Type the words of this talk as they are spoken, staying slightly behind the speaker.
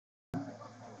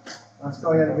Let's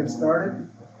go ahead and get started.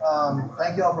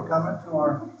 Thank you all for coming to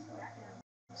our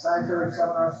scientific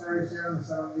seminar series here in the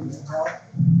Center of Legion Health.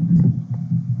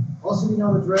 Most of you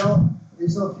know the drill.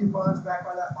 These little coupons back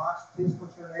by that box, please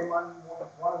put your name on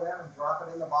one of them and drop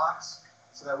it in the box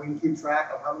so that we can keep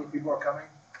track of how many people are coming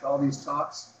to all these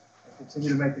talks and continue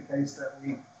to make the case that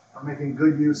we are making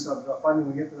good use of the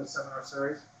funding we get for this seminar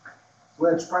series,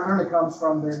 which primarily comes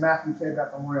from the Matthew K.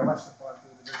 Beck Memorial Lecture Fund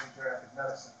through the Division of Geriatric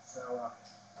Medicine. So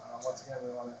once again, we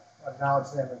want to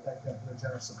acknowledge them and thank them for their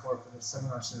generous support for this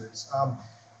seminar series.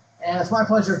 And it's my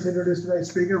pleasure to introduce today's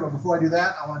speaker, but before I do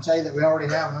that, I want to tell you that we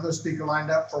already have another speaker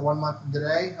lined up for 1 month from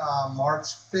today, March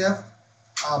 5th.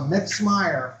 Mick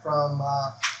Smyer from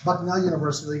Bucknell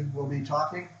University will be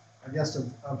talking, a guest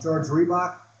of George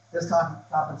Reebok. This topic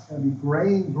is going to be gray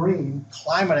and green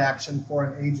climate action for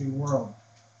an aging world.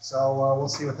 So we'll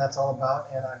see what that's all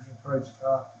about, and I encourage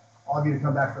all of you to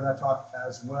come back for that talk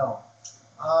as well.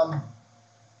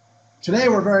 Today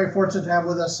we're very fortunate to have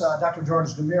with us Dr.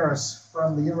 George Demiris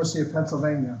from the University of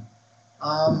Pennsylvania.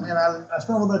 And I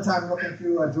spent a little bit of time looking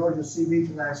through George's CV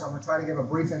tonight, so I'm going to try to give a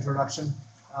brief introduction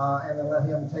and then let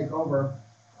him take over.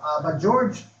 But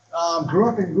George grew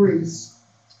up in Greece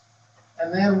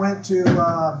and then went to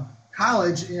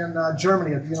college in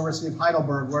Germany at the University of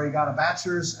Heidelberg, where he got a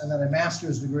bachelor's and then a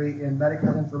master's degree in medical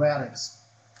informatics.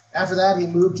 After that, he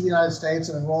moved to the United States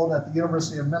and enrolled at the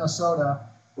University of Minnesota,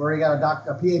 where he got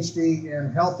a PhD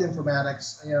in health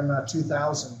informatics in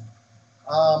 2000.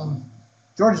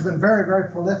 George has been very,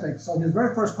 very prolific. So his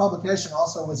very first publication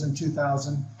also was in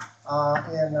 2000 in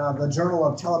the Journal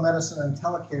of Telemedicine and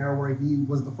Telecare, where he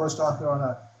was the first author on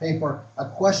a paper, A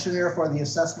Questionnaire for the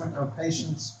Assessment of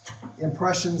Patients'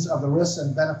 Impressions of the Risks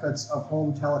and Benefits of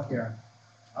Home Telecare.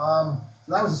 So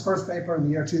that was his first paper in the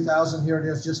year 2000. Here it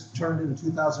is, just turned into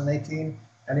 2018.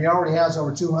 And he already has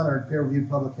over 200 peer-reviewed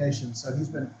publications, so he's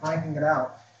been cranking it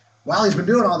out. While he's been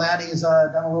doing all that, he's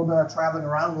done a little bit of traveling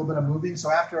around, a little bit of moving. So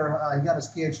after he got his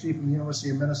PhD from the University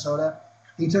of Minnesota,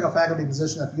 he took a faculty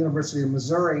position at the University of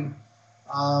Missouri,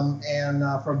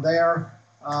 and from there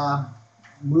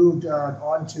moved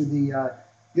on to the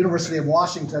University of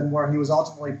Washington, where he was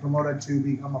ultimately promoted to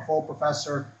become a full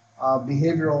professor of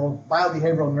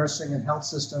biobehavioral nursing and health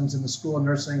systems in the School of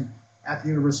Nursing at the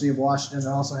University of Washington, and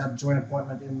also had a joint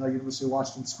appointment in the University of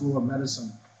Washington School of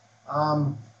Medicine.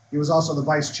 He was also the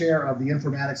vice chair of the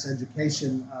Informatics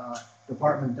Education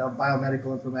Department of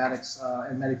Biomedical Informatics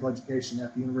and Medical Education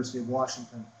at the University of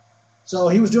Washington. So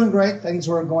he was doing great. Things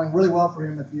were going really well for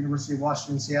him at the University of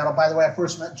Washington, Seattle. By the way, I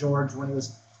first met George when he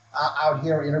was out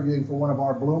here interviewing for one of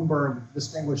our Bloomberg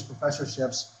Distinguished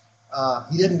Professorships.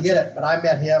 He didn't get it, but I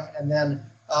met him, and then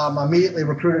immediately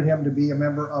recruited him to be a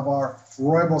member of our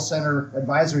Roybal Center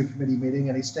Advisory Committee meeting,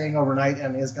 and he's staying overnight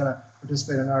and is going to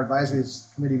participate in our Advisory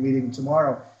Committee meeting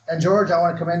tomorrow. And George, I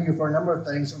want to commend you for a number of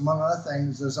things. Among other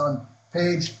things, is on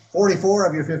page 44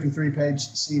 of your 53-page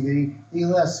CV, he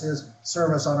lists his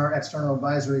service on our External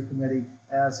Advisory Committee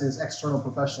as his external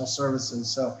professional services.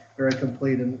 So very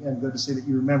complete, and good to see that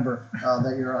you remember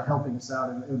that you're helping us out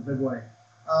in a big way.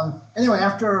 Anyway,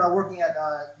 after working at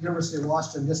University of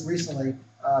Washington just recently,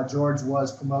 George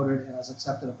was promoted and has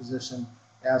accepted a position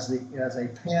as a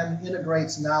Penn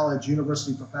Integrates Knowledge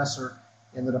University professor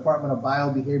in the Department of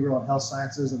Biobehavioral and Health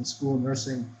Sciences and the School of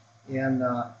Nursing in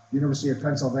University of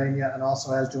Pennsylvania, and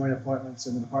also has joint appointments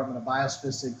in the Department of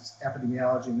Biostatistics,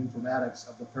 Epidemiology, and Informatics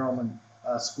of the Perelman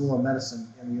School of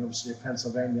Medicine in the University of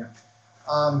Pennsylvania.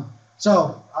 I'm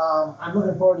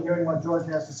looking forward to hearing what George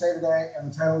has to say today,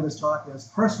 and the title of this talk is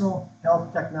Personal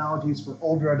Health Technologies for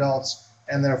Older Adults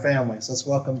and Their Families. Let's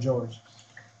welcome George.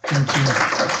 Thank you.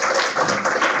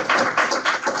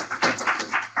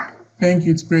 Thank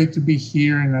you. It's great to be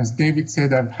here. And as David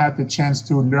said, I've had the chance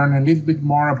to learn a little bit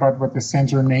more about what the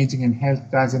Center on Aging and Health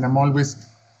does. And I'm always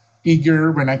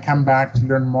eager when I come back to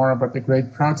learn more about the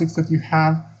great projects that you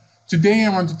have. Today, I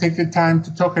want to take the time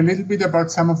to talk a little bit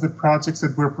about some of the projects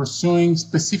that we're pursuing,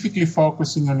 specifically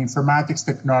focusing on informatics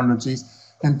technologies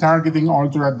and targeting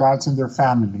older adults and their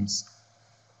families.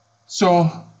 So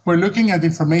we're looking at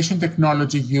information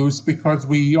technology use because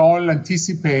we all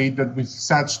anticipate that with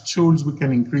such tools we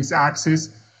can increase access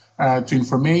to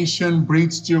information,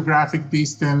 bridge geographic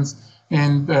distance,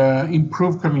 and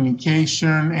improve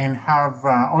communication, and have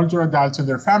older adults and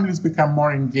their families become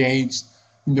more engaged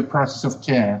in the process of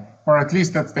care. Or at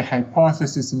least that's the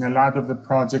hypothesis in a lot of the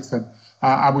projects that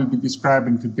I will be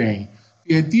describing today.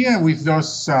 The idea with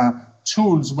those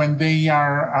tools, when they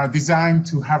are designed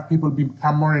to have people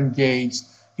become more engaged,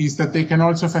 is that they can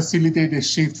also facilitate a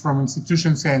shift from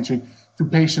institution-centric to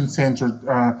patient-centered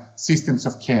systems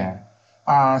of care.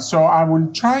 So I will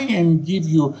try and give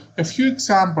you a few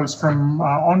examples from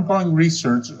ongoing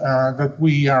research that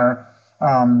we are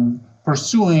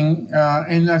pursuing.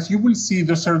 And as you will see,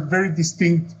 those are very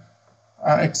distinct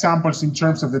examples in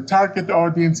terms of the target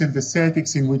audience and the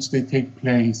settings in which they take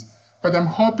place. But I'm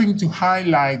hoping to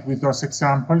highlight with those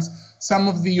examples some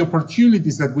of the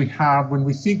opportunities that we have when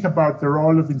we think about the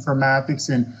role of informatics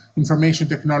and information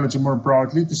technology more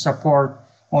broadly to support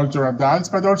older adults,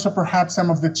 but also perhaps some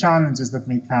of the challenges that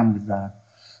may come with that.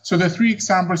 So the three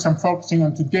examples I'm focusing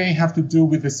on today have to do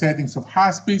with the settings of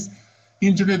hospice,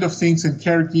 Internet of Things and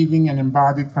caregiving, and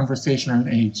embodied conversational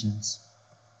agents.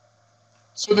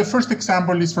 So the first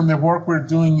example is from the work we're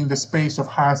doing in the space of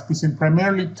hospice and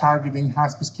primarily targeting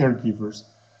hospice caregivers.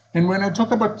 And when I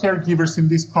talk about caregivers in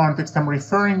this context, I'm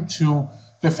referring to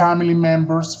the family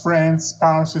members, friends,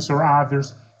 spouses, or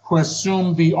others who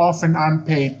assume the often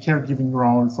unpaid caregiving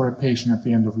role for a patient at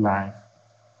the end of life.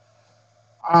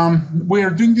 We are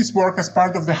doing this work as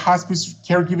part of the Hospice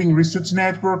Caregiving Research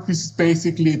Network. This is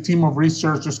basically a team of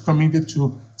researchers committed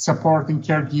to supporting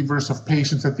caregivers of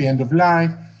patients at the end of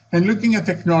life and looking at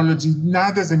technology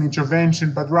not as an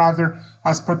intervention, but rather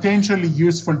as potentially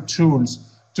useful tools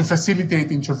to facilitate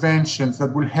interventions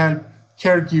that will help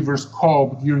caregivers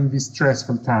cope during these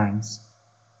stressful times.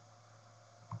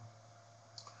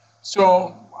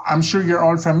 So I'm sure you're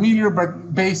all familiar,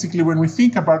 but basically when we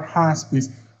think about hospice,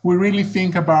 we really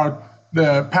think about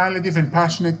the palliative and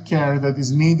passionate care that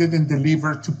is needed and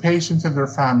delivered to patients and their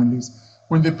families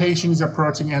when the patient is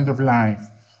approaching end of life.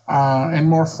 And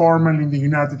more formally in the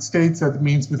United States, that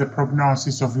means with a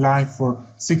prognosis of life for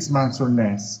 6 months or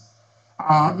less.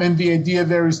 And the idea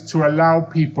there is to allow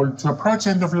people to approach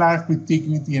end of life with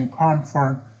dignity and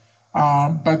comfort.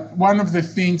 But one of the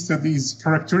things that is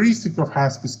characteristic of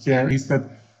hospice care is that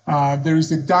there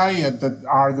is a dyad that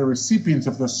are the recipients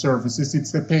of those services.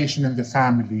 It's the patient and the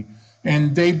family,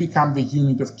 and they become the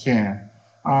unit of care.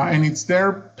 And it's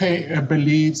their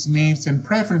beliefs, needs, and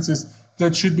preferences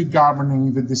that should be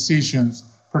governing the decisions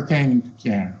pertaining to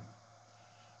care.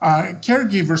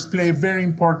 Caregivers play a very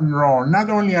important role.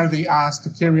 Not only are they asked to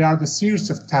carry out a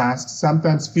series of tasks,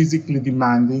 sometimes physically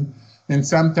demanding, and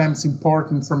sometimes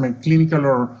important from a clinical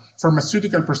or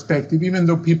pharmaceutical perspective, even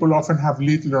though people often have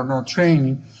little or no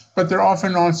training, but they're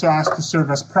often also asked to serve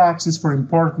as proxies for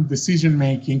important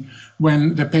decision-making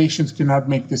when the patients cannot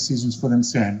make decisions for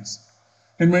themselves.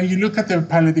 And when you look at the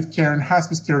palliative care and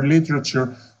hospice care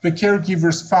literature, the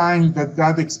caregivers find that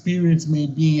that experience may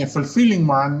be a fulfilling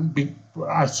one,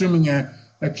 assuming a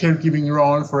caregiving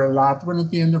role for a loved one at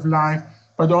the end of life,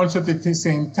 but also at the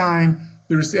same time,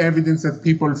 there is evidence that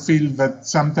people feel that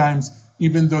sometimes,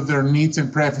 even though their needs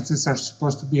and preferences are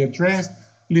supposed to be addressed,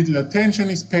 little attention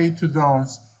is paid to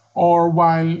those, or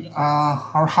while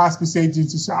our hospice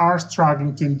agencies are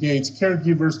struggling to engage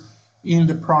caregivers in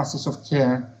the process of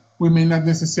care, we may not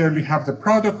necessarily have the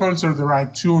protocols or the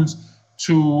right tools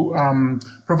to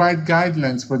provide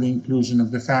guidelines for the inclusion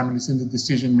of the families in the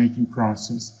decision-making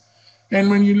process. And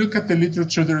when you look at the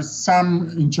literature, there are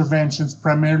some interventions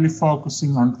primarily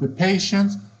focusing on the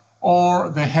patients or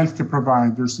the healthcare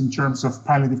providers in terms of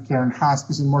palliative care and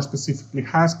hospice, and more specifically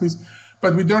hospice.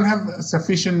 But we don't have a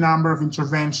sufficient number of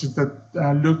interventions that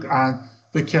look at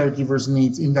the caregivers'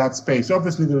 needs in that space.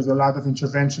 Obviously, there's a lot of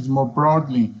interventions more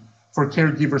broadly for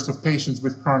caregivers of patients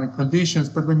with chronic conditions,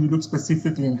 but when you look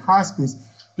specifically in hospice,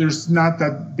 there's not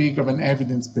that big of an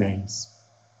evidence base.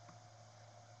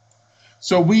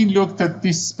 So we looked at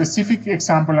this specific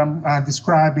example I'm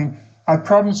describing at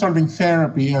problem-solving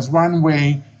therapy as one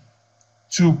way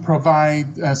to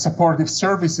provide supportive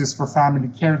services for family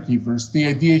caregivers. The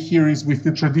idea here is with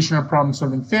the traditional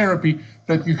problem-solving therapy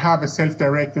that you have a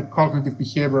self-directed cognitive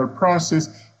behavioral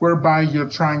process whereby you're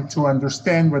trying to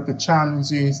understand what the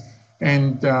challenge is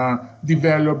and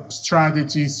develop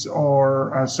strategies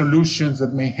or solutions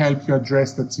that may help you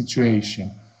address that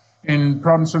situation. And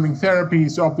problem-solving therapy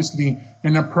is obviously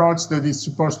an approach that is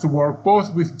supposed to work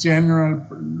both with general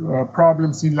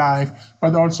problems in life,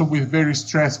 but also with very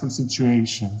stressful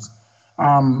situations.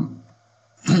 And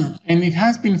it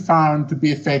has been found to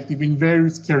be effective in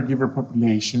various caregiver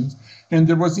populations. And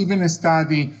there was even a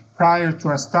study prior to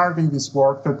us starting this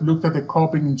work that looked at a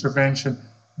coping intervention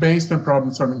based on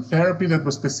problem-solving therapy that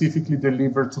was specifically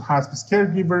delivered to hospice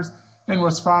caregivers and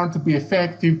was found to be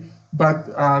effective, but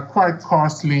quite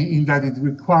costly in that it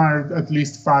required at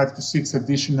least 5 to 6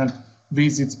 additional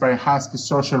visits by a hospice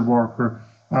social worker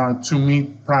to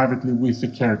meet privately with the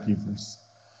caregivers.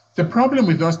 The problem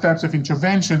with those types of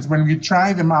interventions, when we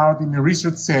try them out in a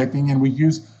research setting and we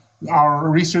use our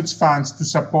research funds to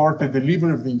support the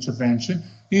delivery of the intervention,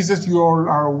 is, as you all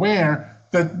are aware,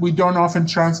 that we don't often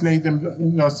translate them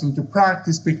into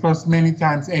practice because many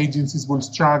times agencies will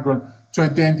struggle to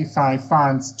identify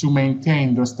funds to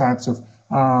maintain those types of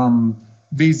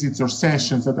visits or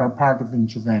sessions that are part of the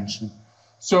intervention.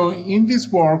 So in this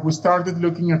work, we started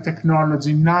looking at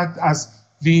technology not as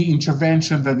the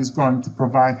intervention that is going to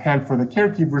provide help for the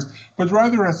caregivers, but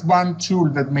rather as one tool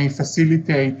that may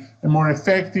facilitate a more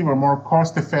effective or more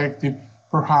cost-effective,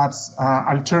 perhaps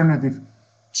alternative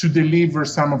to deliver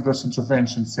some of those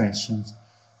intervention sessions.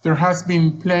 There has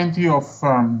been plenty of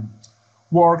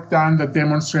work done that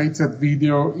demonstrates that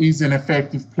video is an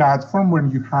effective platform when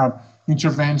you have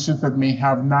interventions that may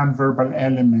have nonverbal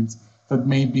elements that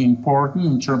may be important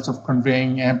in terms of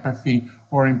conveying empathy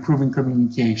or improving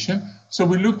communication. So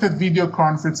we looked at video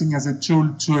conferencing as a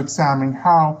tool to examine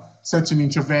how such an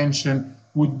intervention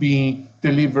would be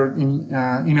delivered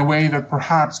in a way that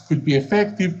perhaps could be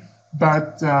effective,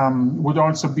 but would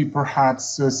also be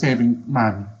perhaps saving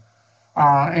money.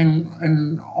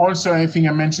 And also, I think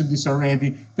I mentioned this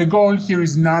already, the goal here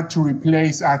is not to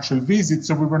replace actual visits,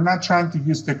 so we were not trying to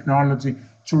use technology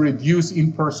to reduce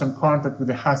in-person contact with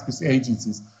the hospice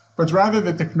agencies, but rather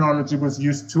the technology was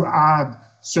used to add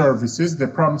services, the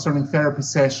problem-solving therapy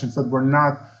sessions that were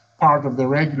not part of the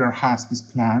regular hospice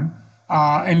plan,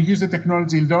 and use the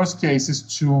technology in those cases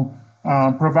to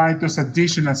provide those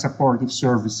additional supportive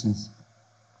services.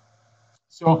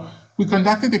 So we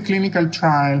conducted a clinical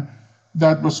trial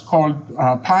that was called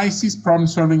PISES,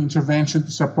 Problem-Solving Intervention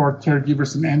to Support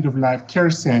Caregivers in End-of-Life Care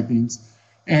Settings.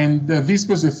 And this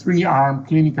was a 3-arm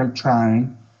clinical trial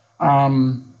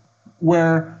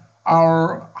where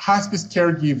our hospice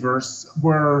caregivers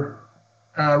were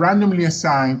randomly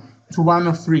assigned to one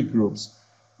of 3 groups.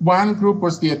 One group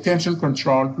was the attention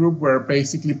control group, where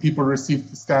basically people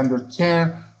received standard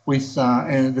care with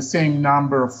the same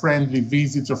number of friendly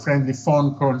visits or friendly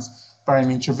phone calls by an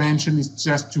interventionist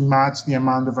just to match the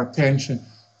amount of attention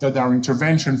that our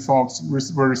intervention folks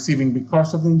were receiving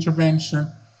because of the intervention.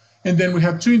 And then we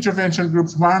had 2 intervention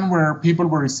groups, one where people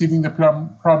were receiving the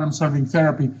problem-solving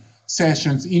therapy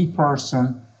sessions in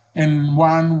person, and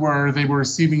one where they were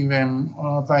receiving them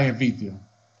via video.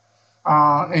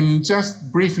 And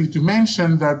just briefly to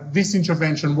mention that this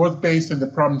intervention was based on the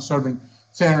problem-solving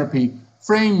therapy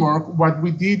framework. What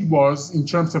we did was, in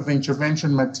terms of the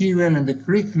intervention material and the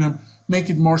curriculum, make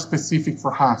it more specific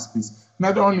for hospice,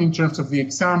 not only in terms of the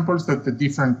examples that the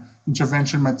different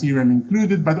intervention material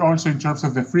included, but also in terms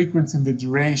of the frequency and the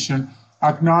duration,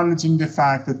 acknowledging the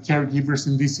fact that caregivers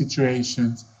in these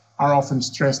situations are often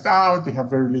stressed out, they have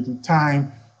very little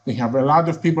time, they have a lot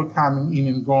of people coming in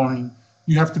and going.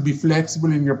 You have to be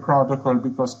flexible in your protocol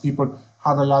because people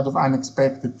have a lot of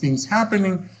unexpected things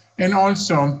happening. And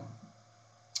also,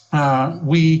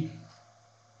 we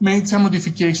made some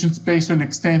modifications based on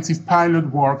extensive pilot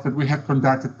work that we had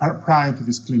conducted prior to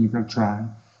this clinical trial.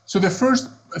 So the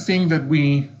first thing that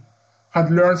we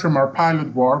had learned from our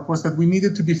pilot work was that we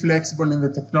needed to be flexible in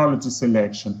the technology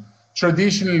selection.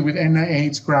 Traditionally, with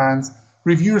NIH grants,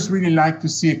 reviewers really like to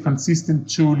see a consistent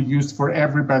tool used for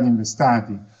everybody in the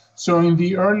study. So in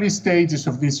the early stages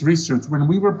of this research, when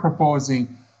we were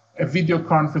proposing a video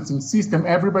conferencing system,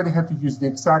 everybody had to use the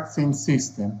exact same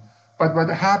system. But what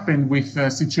happened with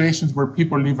situations where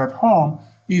people live at home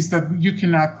is that you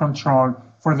cannot control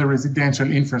for the residential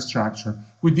infrastructure.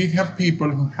 We did have people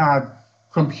who had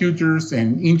computers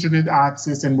and internet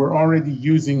access and were already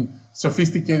using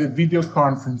sophisticated video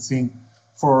conferencing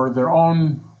for their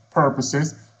own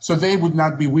purposes, so they would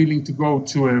not be willing to go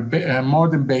to a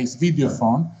modem-based video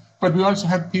phone. But we also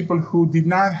had people who did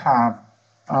not have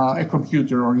a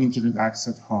computer or internet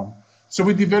access at home. So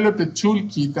we developed a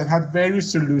toolkit that had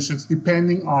various solutions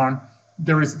depending on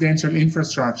the residential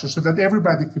infrastructure so that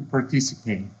everybody could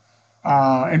participate.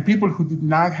 And people who did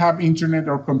not have internet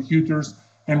or computers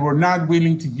and were not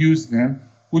willing to use them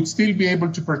would still be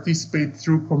able to participate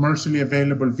through commercially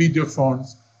available video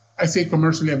phones. I say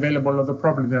commercially available, although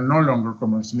probably they're no longer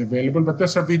commercially available, but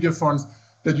those are video phones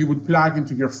that you would plug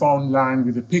into your phone line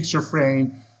with a picture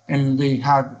frame, and they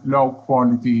had low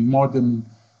quality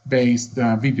modem-based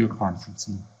video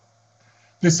conferencing.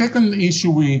 The second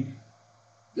issue we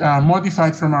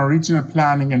modified from our original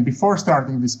planning and before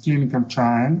starting this clinical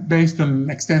trial, based on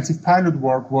extensive pilot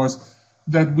work, was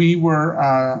that we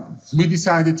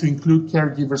decided to include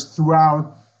caregivers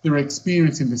throughout their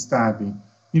experience in the study.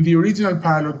 In the original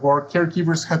pilot work,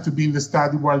 caregivers had to be in the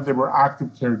study while they were active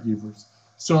caregivers.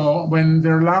 So when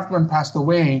their loved one passed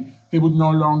away, they would no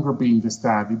longer be in the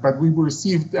study. But we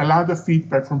received a lot of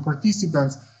feedback from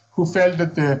participants who felt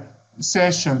that the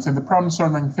sessions and the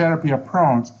problem-solving therapy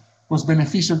approach was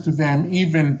beneficial to them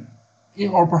even,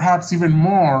 or perhaps even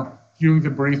more, during the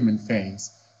bereavement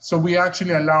phase. So we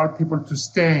actually allowed people to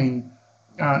stay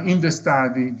in the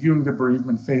study during the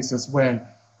bereavement phase as well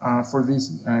for this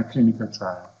clinical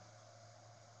trial.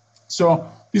 So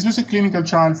this was a clinical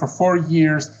trial for 4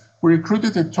 years. We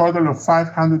recruited a total of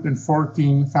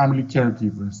 514 family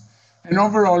caregivers. And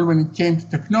overall, when it came to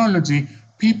technology,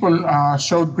 people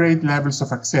showed great levels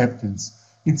of acceptance.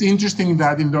 It's interesting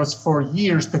that in those 4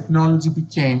 years, technology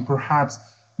became perhaps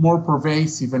more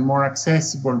pervasive and more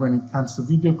accessible when it comes to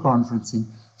video conferencing,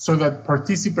 so that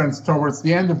participants towards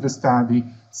the end of the study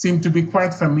seemed to be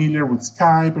quite familiar with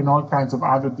Skype and all kinds of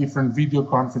other different video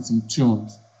conferencing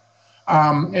tools.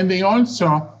 And they also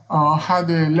had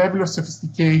a level of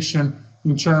sophistication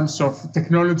in terms of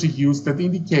technology use that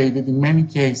indicated in many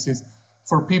cases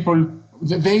for people,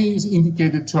 they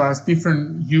indicated to us different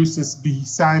uses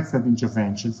besides that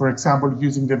intervention. For example,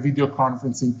 using the video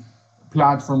conferencing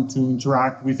platform to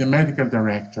interact with a medical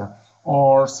director,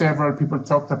 or several people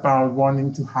talked about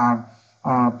wanting to have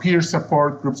peer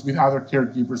support groups with other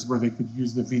caregivers where they could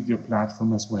use the video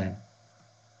platform as well.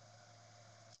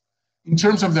 In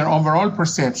terms of their overall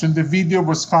perception, the video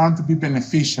was found to be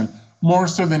beneficial, more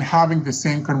so than having the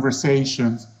same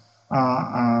conversations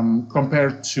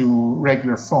compared to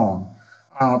regular phone.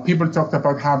 People talked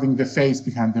about having the face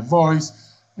behind the voice,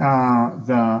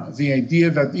 the idea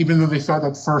that even though they thought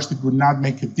at first it would not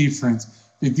make a difference,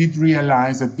 they did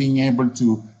realize that being able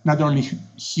to not only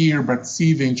hear but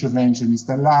see the interventionist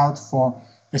allowed for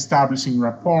establishing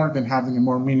rapport and having a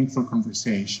more meaningful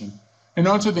conversation. And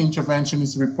also the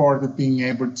interventionist reported being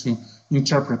able to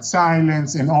interpret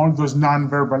silence and all those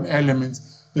nonverbal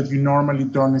elements that you normally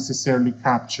don't necessarily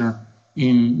capture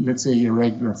in, let's say, a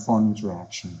regular phone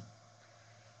interaction.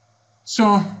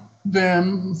 So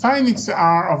the findings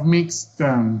are of mixed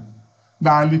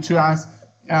value to us.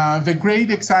 The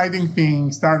great exciting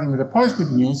thing, starting with the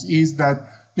positive news, is that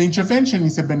the intervention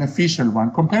is a beneficial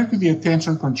one. Compared to the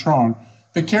attention control,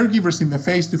 the caregivers in the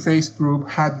face-to-face group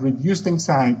had reduced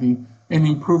anxiety and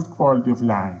improved quality of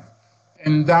life.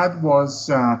 And that was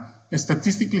a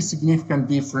statistically significant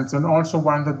difference, and also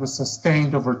one that was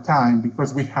sustained over time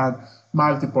because we had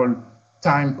multiple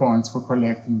time points for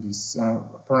collecting these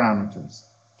parameters.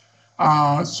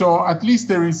 So at least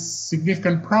there is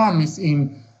significant promise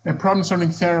in a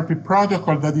problem-solving therapy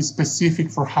protocol that is specific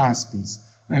for hospice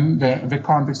and the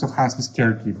context of hospice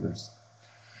caregivers.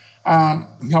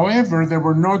 However, there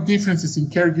were no differences in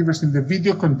caregivers in the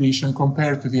video condition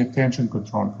compared to the attention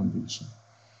control condition.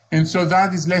 And so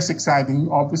that is less exciting,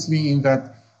 obviously, in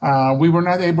that we were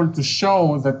not able to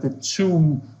show that the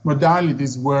two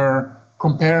modalities were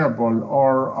comparable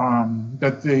or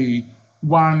that they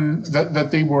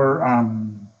were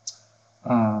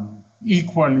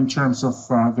equal in terms of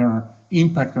their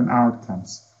impact on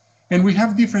outcomes. And we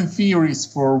have different theories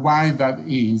for why that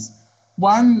is.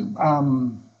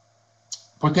 One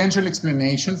potential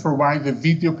explanation for why the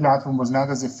video platform was not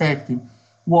as effective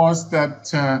was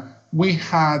that we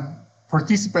had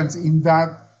participants in that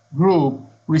group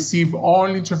receive all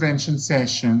intervention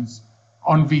sessions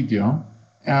on video,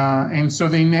 and so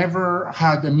they never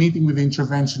had a meeting with the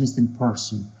interventionist in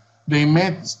person. They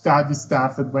met study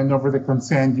staff that went over the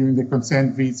consent during the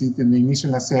consent visit and the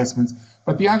initial assessments,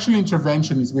 but the actual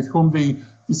interventionist with whom they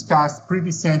discussed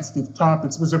pretty sensitive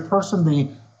topics was a person they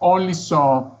only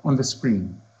saw on the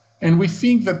screen. And we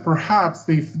think that perhaps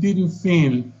they didn't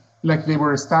feel like they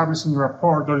were establishing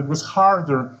rapport, or it was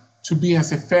harder to be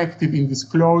as effective in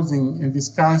disclosing and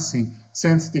discussing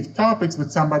sensitive topics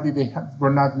with somebody they were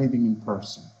not meeting in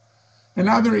person.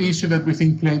 Another issue that we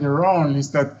think played a role is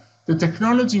that the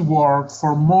technology worked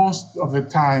for most of the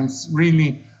times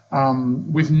really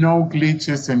with no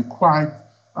glitches and quite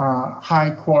high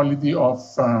quality of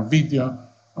video.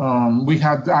 We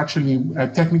had actually a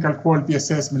technical quality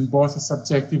assessment, both a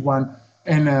subjective one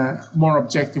and a more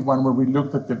objective one, where we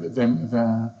looked at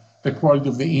the quality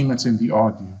of the image and the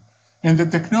audio. And the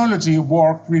technology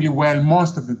worked really well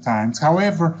most of the times.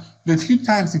 However, the few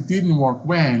times it didn't work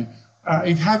well,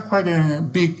 it had quite a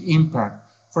big impact.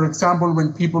 For example,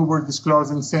 when people were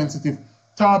disclosing sensitive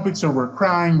topics or were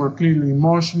crying, were clearly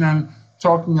emotional,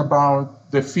 talking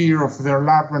about the fear of their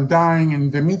loved one dying, and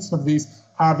in the midst of this,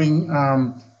 having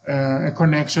a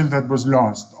connection that was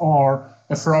lost, or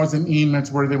a frozen image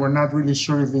where they were not really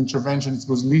sure if the interventionist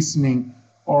was listening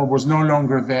or was no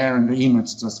longer there and the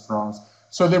image just froze.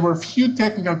 So there were a few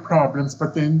technical problems,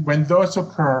 but then when those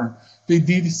occurred, they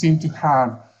did seem to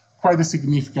have quite a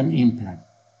significant impact.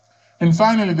 And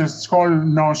finally, there's this whole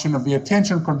notion of the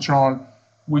attention control,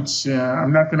 which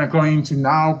I'm not going to go into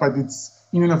now, but it's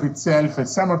in and of itself a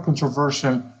somewhat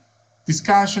controversial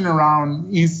discussion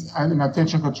around, is an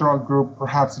attention control group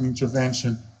perhaps an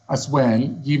intervention as well,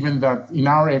 given that in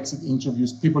our exit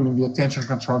interviews, people in the attention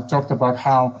control talked about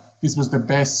how this was the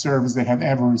best service they had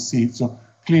ever received. So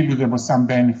clearly there was some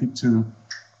benefit to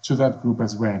that group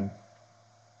as well.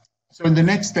 So in the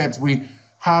next steps, we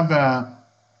have a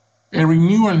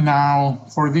renewal now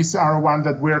for this R1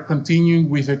 that we're continuing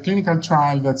with a clinical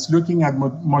trial that's looking at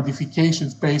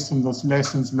modifications based on those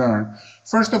lessons learned.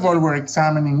 First of all, we're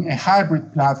examining a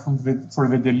hybrid platform for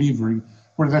the delivery,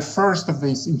 where the first of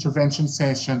these intervention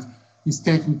sessions is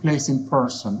taking place in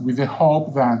person, with the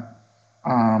hope that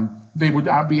they would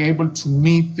be able to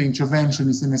meet the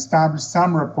interventionists and establish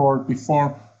some rapport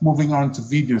before moving on to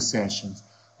video sessions.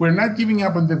 We're not giving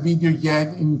up on the video yet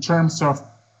in terms of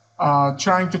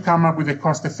trying to come up with a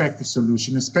cost-effective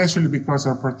solution, especially because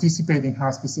our participating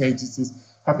hospice agencies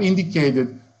have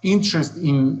indicated interest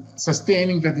in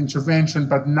sustaining that intervention,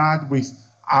 but not with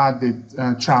added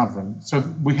travel. So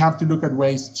we have to look at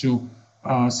ways to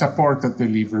support that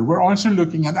delivery. We're also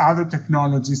looking at other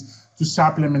technologies to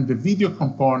supplement the video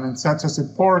component, such as a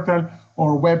portal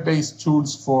or web-based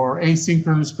tools for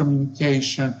asynchronous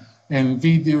communication and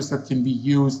videos that can be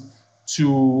used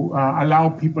to allow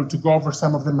people to go over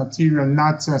some of the material,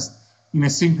 not just in a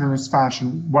synchronous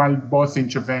fashion, while both the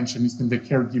interventionist and the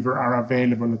caregiver are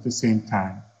available at the same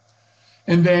time.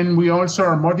 And then we also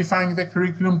are modifying the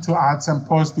curriculum to add some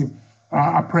positive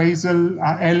appraisal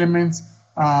elements.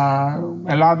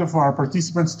 A lot of our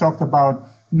participants talked about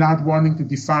not wanting to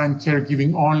define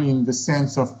caregiving only in the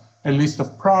sense of a list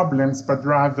of problems, but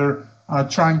rather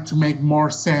trying to make more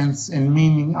sense and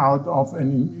meaning out of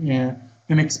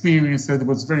an experience that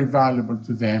was very valuable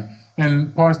to them.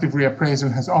 And positive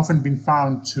reappraisal has often been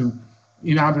found to,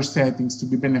 in other settings, to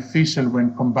be beneficial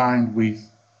when combined with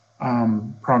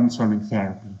problem-solving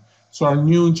therapy. So our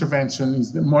new intervention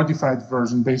is the modified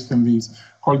version based on these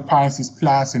called PISIS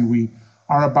Plus, and we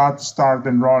are about to start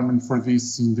enrollment for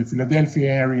this in the Philadelphia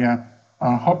area,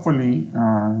 hopefully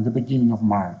in the beginning of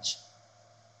March.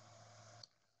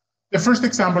 The first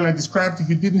example I described, if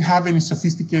you didn't have any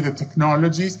sophisticated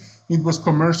technologies, it was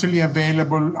commercially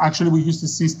available. Actually, we used a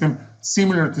system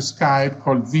similar to Skype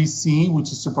called VC,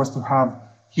 which is supposed to have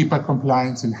HIPAA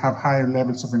compliance and have higher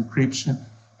levels of encryption,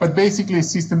 but basically a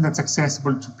system that's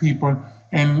accessible to people,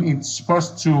 and it's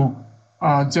supposed to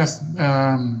just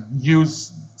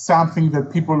use something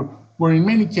that people were in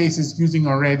many cases using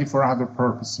already for other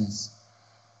purposes.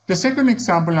 The second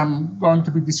example I'm going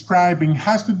to be describing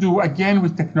has to do again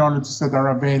with technologies that are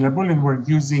available and we're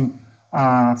using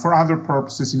for other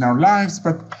purposes in our lives,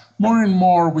 but more and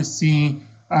more we see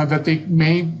that they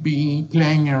may be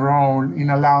playing a role in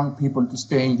allowing people to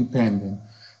stay independent.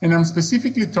 And I'm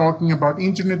specifically talking about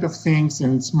Internet of Things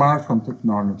and smart home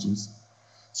technologies.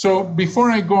 So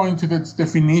before I go into the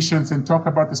definitions and talk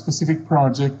about the specific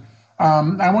project,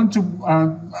 I want to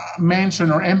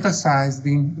mention or emphasize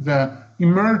the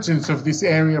emergence of this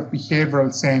area of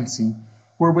behavioral sensing,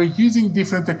 where we're using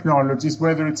different technologies,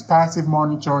 whether it's passive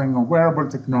monitoring or wearable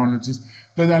technologies,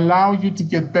 that allow you to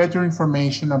get better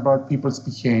information about people's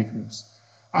behaviors.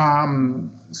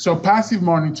 So passive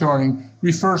monitoring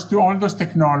refers to all those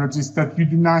technologies that you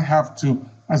do not have to,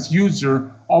 as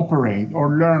user, operate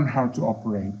or learn how to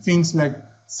operate. Things like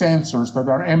sensors that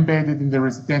are embedded in the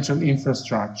residential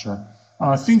infrastructure,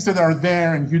 things that are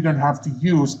there and you don't have to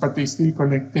use, but they still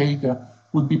collect data,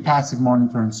 would be passive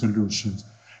monitoring solutions.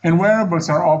 And wearables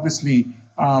are obviously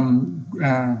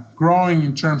growing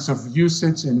in terms of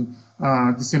usage and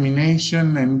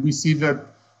dissemination, and we see that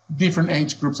different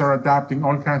age groups are adopting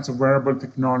all kinds of wearable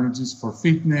technologies for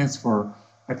fitness, for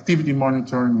activity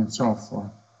monitoring, and so forth.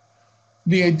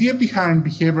 The idea behind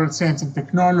behavioral sensing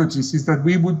technologies is that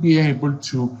we would be able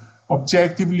to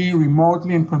objectively,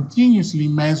 remotely, and continuously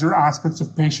measure aspects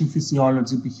of patient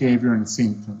physiology, behavior, and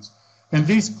symptoms. And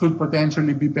this could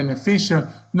potentially be beneficial,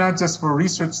 not just for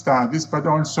research studies, but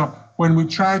also when we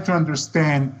try to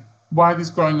understand what is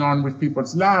going on with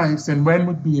people's lives and when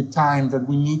would be a time that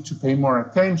we need to pay more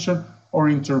attention or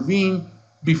intervene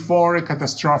before a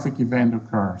catastrophic event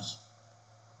occurs.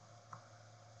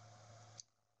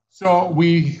 So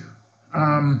we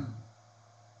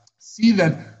see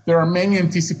that there are many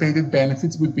anticipated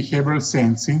benefits with behavioral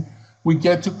sensing. We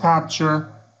get to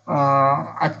capture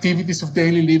activities of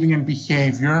daily living and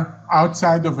behavior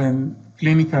outside of a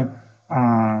clinical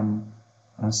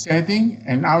setting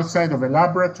and outside of a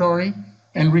laboratory,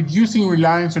 and reducing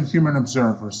reliance on human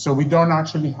observers. So we don't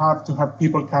actually have to have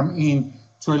people come in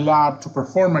to a lab to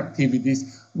perform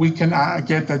activities. We can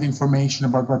get that information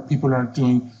about what people are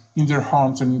doing in their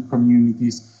homes and in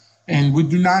communities. And we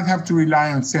do not have to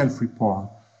rely on self-report.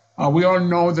 We all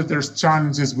know that there's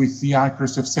challenges with the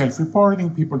accuracy of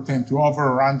self-reporting. People tend to over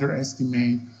or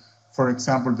underestimate for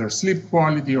example, their sleep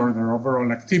quality or their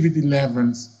overall activity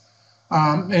levels.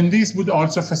 And this would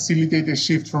also facilitate a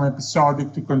shift from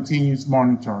episodic to continuous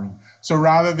monitoring. So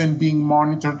rather than being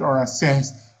monitored or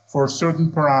assessed for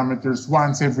certain parameters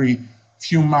once every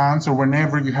few months or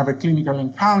whenever you have a clinical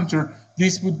encounter,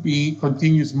 this would be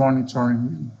continuous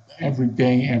monitoring every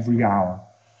day, every hour.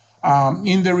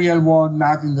 In the real world,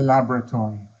 not in the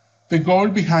laboratory. The goal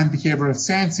behind behavioral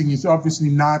sensing is obviously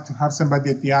not to have somebody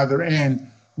at the other end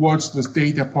watch those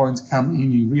data points come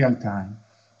in real time,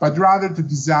 but rather to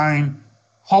design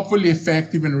hopefully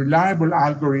effective and reliable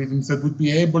algorithms that would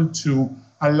be able to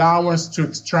allow us to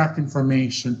extract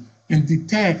information and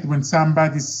detect when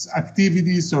somebody's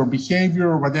activities or behavior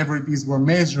or whatever it is we're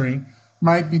measuring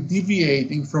might be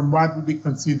deviating from what would be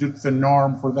considered the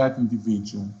norm for that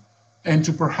individual, and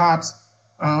to perhaps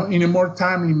in a more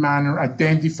timely manner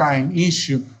identify an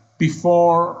issue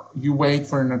before you wait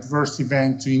for an adverse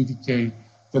event to indicate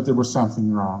that there was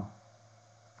something wrong.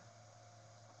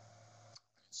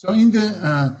 So in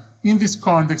this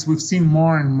context, we've seen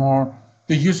more and more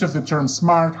the use of the term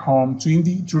smart home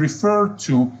to refer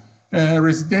to a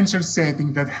residential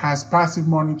setting that has passive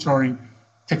monitoring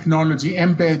technology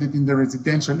embedded in the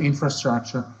residential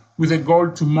infrastructure with a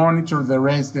goal to monitor the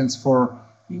residents for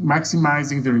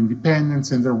maximizing their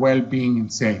independence and their well-being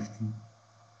and safety.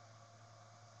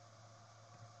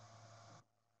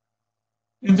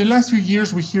 In the last few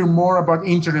years, we hear more about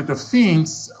Internet of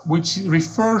Things, which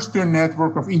refers to a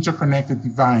network of interconnected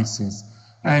devices.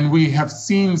 And we have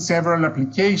seen several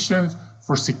applications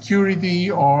for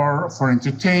security or for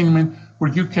entertainment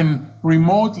where you can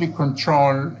remotely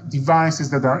control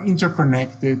devices that are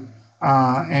interconnected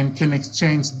and can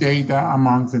exchange data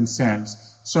among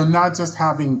themselves. So not just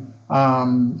having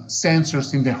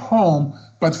sensors in the home,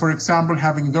 but for example,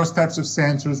 having those types of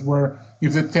sensors where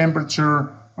if the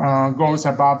temperature goes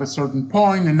above a certain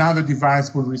point, another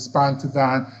device will respond to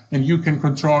that, and you can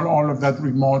control all of that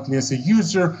remotely as a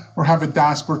user, or have a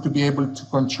dashboard to be able to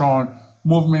control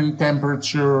movement,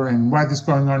 temperature, and what is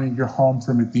going on in your home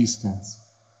from a distance.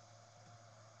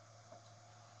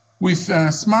 With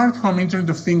smart home Internet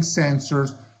of Things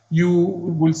sensors, you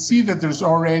will see that there's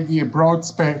already a broad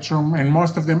spectrum, and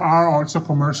most of them are also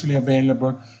commercially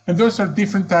available. And those are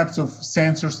different types of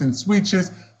sensors and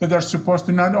switches that are supposed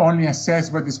to not only assess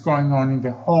what is going on in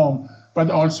the home, but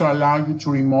also allow you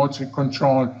to remotely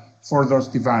control for those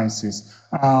devices.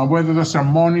 Whether those are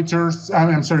motion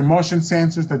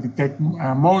sensors that detect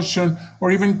motion,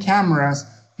 or even cameras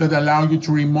that allow you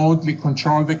to remotely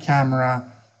control the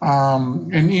camera,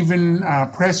 and even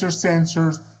pressure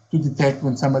sensors to detect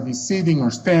when somebody is sitting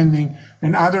or standing,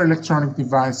 and other electronic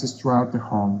devices throughout the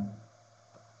home.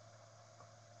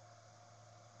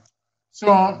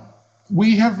 So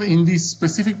we have in this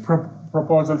specific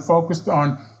proposal focused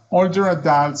on older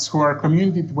adults who are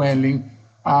community dwelling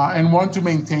and want to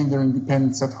maintain their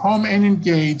independence at home and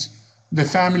engage the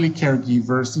family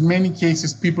caregivers. In many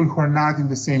cases, people who are not in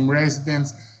the same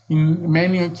residence. In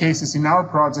many cases in our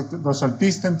project, those are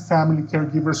distant family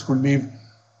caregivers who live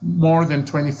more than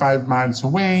 25 miles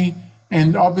away.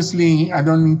 And obviously, I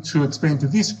don't need to explain to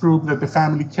this group that the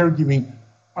family caregiving,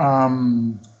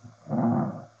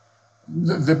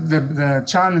 the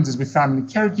challenges with family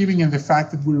caregiving and the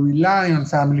fact that we rely on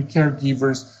family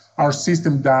caregivers, our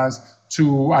system does,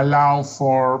 to allow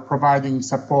for providing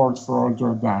support for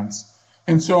older adults.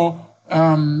 And so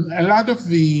a lot of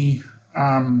the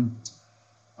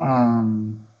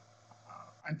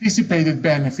anticipated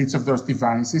benefits of those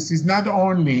devices is not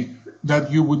only that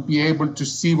you would be able to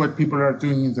see what people are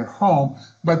doing in their home,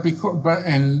 but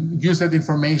and use that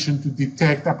information to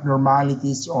detect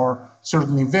abnormalities or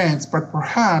certain events, but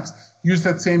perhaps use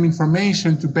that same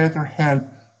information to better help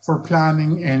for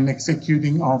planning and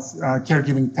executing of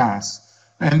caregiving tasks.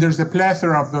 And there's a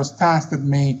plethora of those tasks that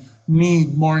may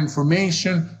need more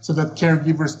information so that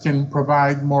caregivers can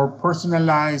provide more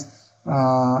personalized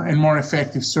and more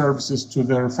effective services to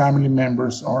their family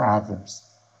members or others.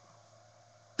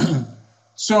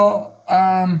 So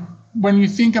when you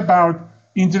think about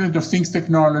Internet of Things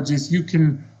technologies, you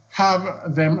can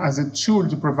have them as a tool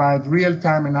to provide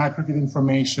real-time and accurate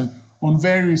information on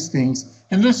various things,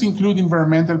 and those include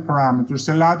environmental parameters.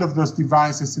 A lot of those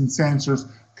devices and sensors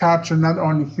capture not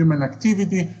only human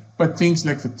activity, but things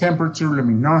like the temperature,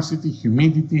 luminosity,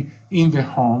 humidity in the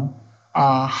home,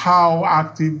 how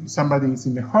active somebody is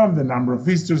in the home, the number of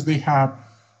visitors they have,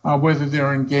 whether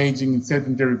they're engaging in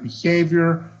sedentary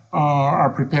behavior, are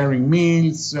preparing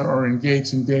meals, or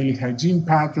engaged in daily hygiene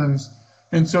patterns.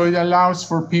 And so it allows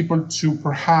for people to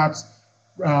perhaps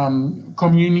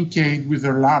communicate with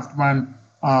their loved one,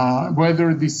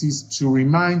 whether this is to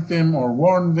remind them or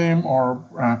warn them or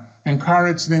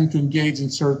encourage them to engage in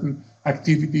certain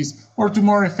activities or to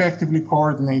more effectively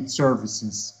coordinate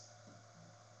services.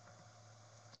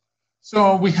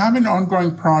 So we have an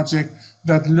ongoing project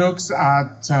that looks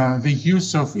at the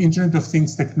use of Internet of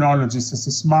Things technologies as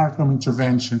a smart home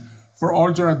intervention for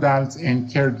older adults and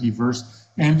caregivers.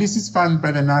 And this is funded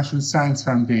by the National Science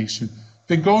Foundation.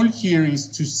 The goal here is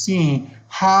to see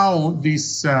how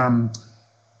these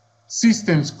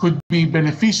systems could be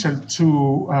beneficial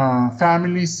to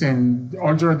families and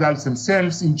older adults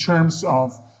themselves in terms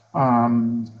of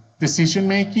decision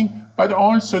making, but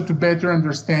also to better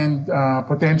understand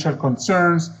potential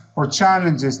concerns or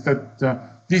challenges that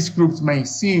these groups may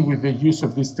see with the use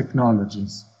of these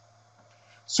technologies.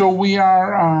 So we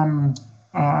are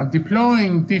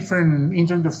deploying different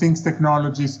Internet of Things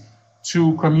technologies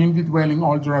to community dwelling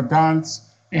older adults,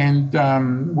 and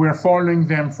we're following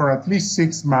them for at least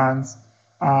 6 months.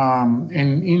 And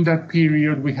in that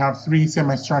period, we have 3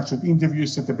 semi-structured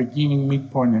interviews at the beginning,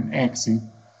 midpoint, and exit.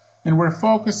 And we're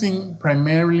focusing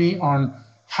primarily on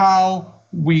how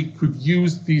we could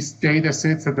use these data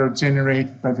sets that are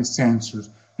generated by the sensors.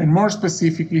 And more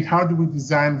specifically, how do we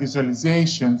design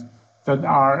visualizations that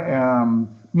are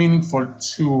meaningful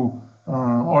to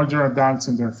older adults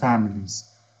and their families,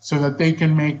 so that they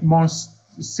can make most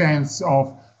sense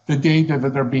of the data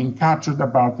that are being captured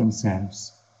about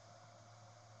themselves.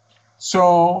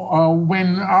 So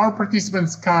when our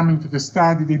participants come into the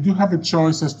study, they do have a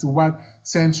choice as to what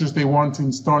sensors they want to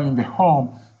install in the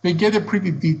home. They get a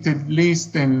pretty detailed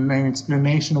list and an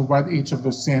explanation of what each of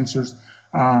those sensors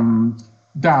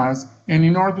does. And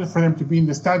in order for them to be in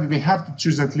the study, they have to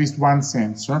choose at least one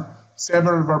sensor.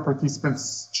 Several of our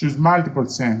participants choose multiple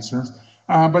sensors.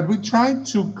 But we try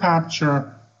to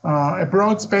capture a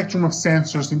broad spectrum of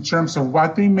sensors in terms of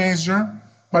what they measure,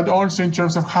 but also in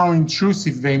terms of how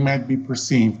intrusive they might be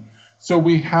perceived. So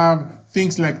we have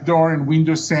things like door and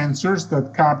window sensors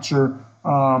that capture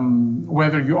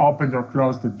whether you opened or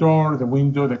closed the door, the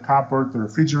window, the cupboard, the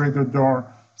refrigerator door.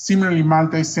 Similarly,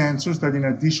 multi-sensors that, in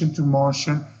addition to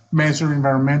motion, measure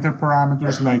environmental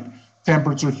parameters like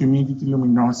temperature, humidity,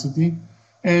 luminosity.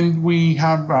 And we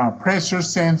have pressure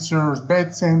sensors, bed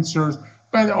sensors,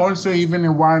 but also even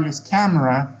a wireless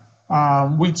camera,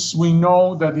 which we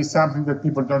know that is something that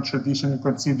people don't traditionally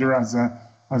consider as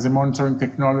a monitoring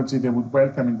technology they would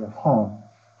welcome in their home.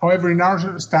 However, in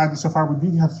our study so far, we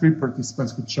did have 3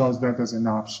 participants who chose that as an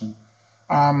option.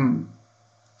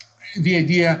 The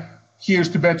idea here is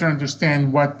to better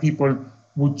understand what people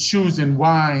would choose and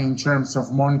why in terms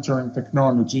of monitoring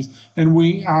technologies. And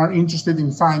we are interested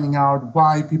in finding out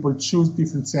why people choose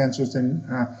different sensors and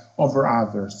over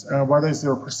others. What is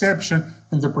their perception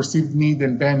and the perceived need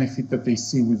and benefit that they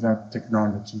see with that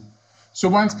technology. So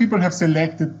once people have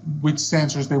selected which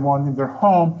sensors they want in their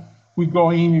home, we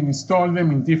go in and install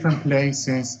them in different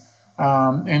places.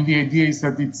 And the idea is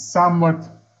that it's somewhat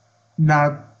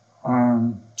not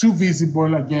too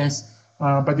visible, I guess.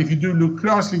 But if you do look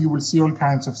closely, you will see all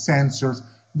kinds of sensors.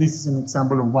 This is an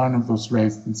example of one of those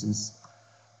residences.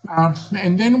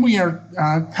 And then we are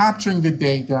capturing the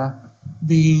data.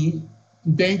 The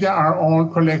data are all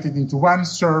collected into one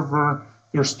server.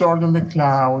 They're stored on the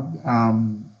cloud.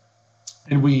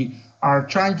 And we are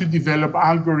trying to develop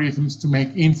algorithms to make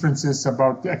inferences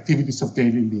about the activities of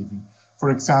daily living.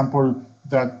 For example,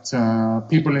 that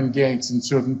people engage in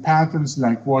certain patterns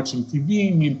like watching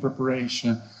TV, meal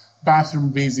preparation,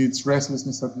 bathroom visits,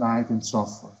 restlessness at night, and so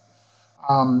forth.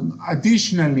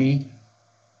 Additionally,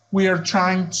 we are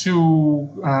trying to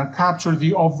capture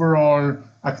the overall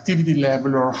activity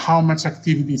level, or how much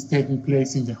activity is taking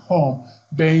place in the home,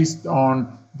 based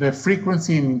on the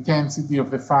frequency and intensity of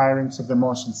the firings of the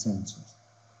motion sensors.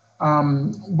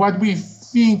 What we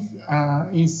think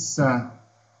is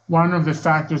one of the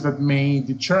factors that may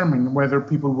determine whether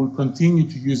people will continue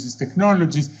to use these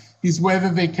technologies is whether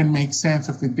they can make sense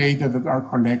of the data that are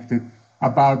collected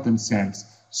about themselves.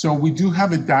 So we do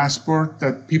have a dashboard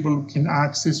that people can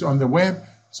access on the web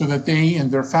so that they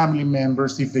and their family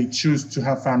members, if they choose to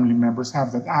have family members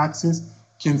have that access,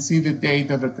 can see the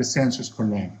data that the sensors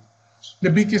collect. The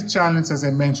biggest challenge, as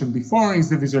I mentioned before, is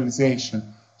the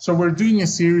visualization. So we're doing a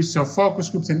series of focus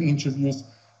groups and interviews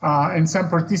and some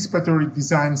participatory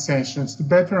design sessions to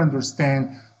better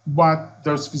understand what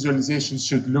those visualizations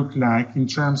should look like in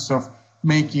terms of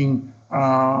making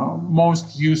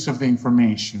most use of the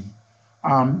information.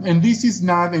 And this is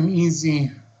not an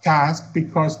easy task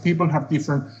because people have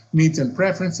different needs and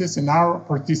preferences, and our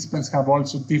participants have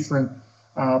also different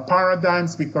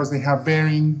paradigms because they have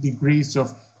varying degrees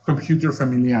of computer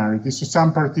familiarity. So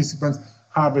some participants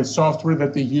have a software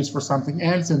that they use for something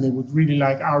else, and they would really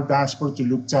like our dashboard to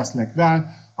look just like that.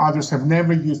 Others have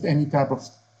never used any type of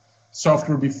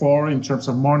software before in terms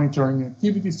of monitoring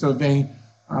activity, so they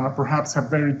perhaps have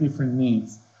very different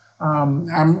needs.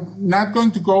 I'm not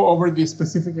going to go over the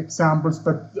specific examples,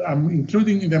 but I'm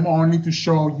including them only to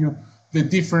show you the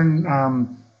different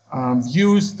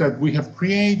views that we have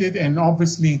created, and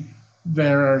obviously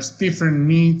there are different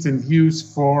needs and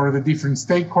views for the different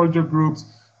stakeholder groups.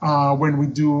 When we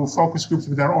do focus groups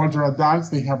with our older adults,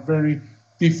 they have very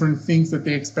different things that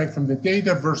they expect from the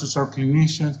data versus our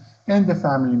clinicians and the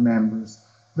family members.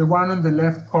 The one on the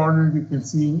left corner you can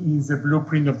see is a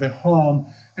blueprint of the home,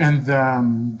 and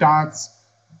the dots,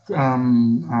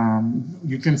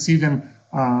 you can see them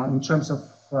in terms of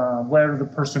where the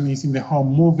person is in the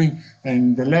home moving,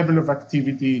 and the level of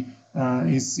activity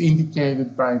is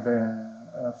indicated by the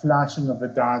flashing of the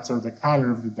dots or the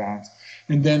color of the dots.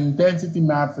 And then density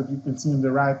maps that you can see in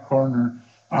the right corner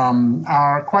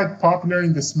are quite popular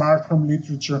in the smart home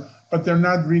literature, but they're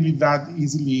not really that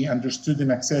easily understood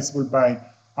and accessible by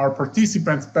our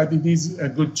participants, but it is a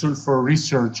good tool for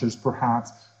researchers,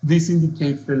 perhaps. This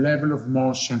indicates the level of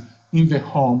motion in the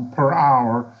home per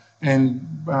hour, and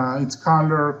it's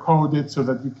color-coded so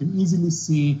that you can easily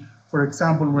see, for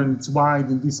example, when it's white,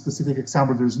 in this specific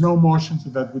example, there's no motion, so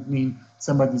that would mean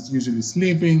somebody's usually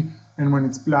sleeping, and when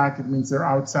it's black, it means they're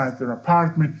outside their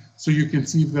apartment, so you can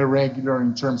see if they're regular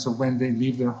in terms of when they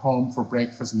leave their home for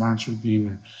breakfast, lunch, or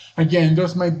dinner. Again,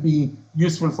 those might be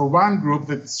useful for one group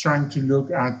that is trying to look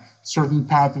at certain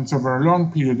patterns over a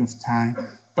long period of time,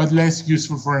 but less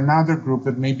useful for another group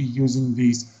that may be using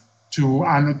these to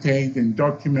annotate and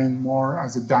document more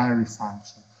as a diary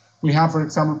function. We have, for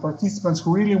example, participants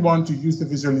who really want to use the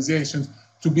visualizations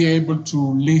to be able to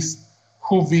list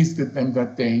who visited them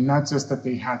that day, not just that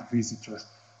they had visitors.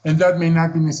 And that may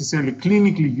not be necessarily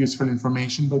clinically useful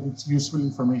information, but it's useful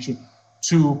information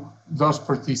to those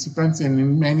participants. And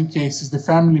in many cases, the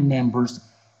family members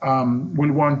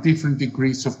will want different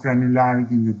degrees of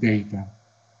granularity in the data.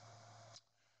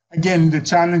 Again, the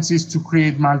challenge is to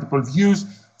create multiple views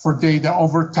for data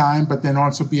over time, but then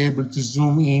also be able to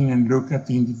zoom in and look at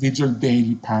the individual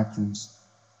daily patterns.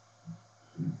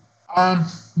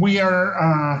 We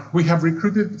have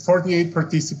recruited 48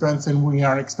 participants, and we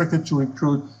are expected to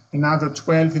recruit another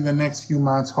 12 in the next few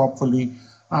months, hopefully.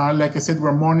 Like I said,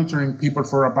 we're monitoring people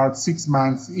for about 6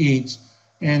 months each,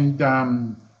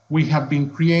 and we have been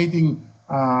creating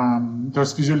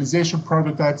those visualization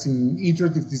prototypes in an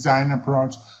iterative design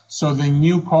approach, so the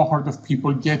new cohort of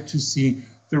people get to see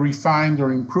the refined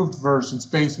or improved versions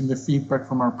based on the feedback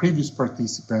from our previous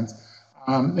participants.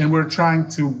 And we're trying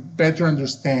to better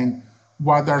understand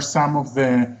what are some of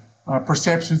the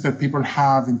perceptions that people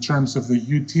have in terms of the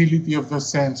utility of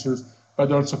those sensors,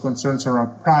 but also concerns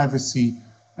around privacy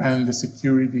and the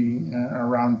security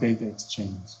around data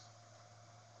exchange.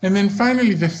 And then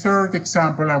finally, the third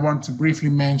example I want to briefly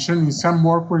mention is some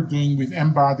work we're doing with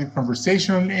embodied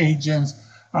conversational agents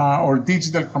or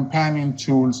digital companion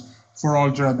tools for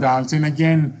older adults. And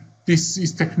again, this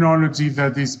is technology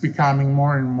that is becoming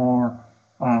more and more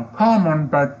common,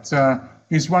 but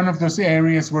is one of those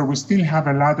areas where we still have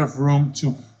a lot of room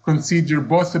to consider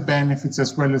both the benefits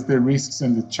as well as the risks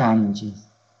and the challenges.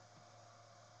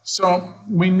 So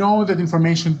we know that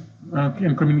information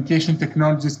and communication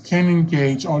technologies can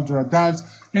engage older adults,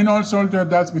 and also older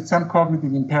adults with some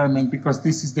cognitive impairment, because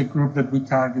this is the group that we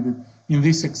targeted in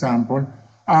this example.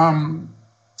 And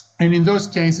in those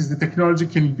cases, the technology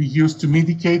can be used to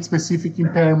mitigate specific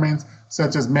impairments,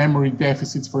 such as memory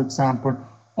deficits, for example,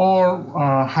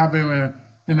 or have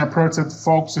an approach that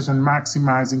focuses on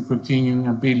maximizing continuing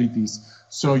abilities.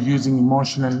 So using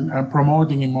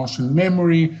promoting emotional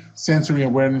memory, sensory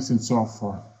awareness, and so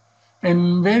forth.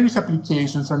 And various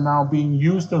applications are now being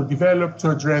used or developed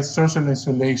to address social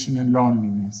isolation and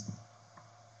loneliness.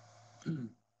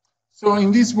 So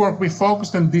in this work, we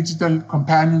focused on digital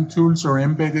companion tools or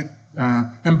embodied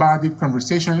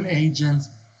conversational agents.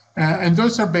 And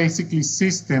those are basically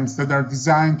systems that are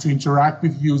designed to interact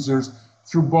with users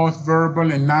through both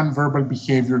verbal and nonverbal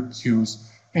behavior cues.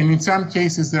 And in some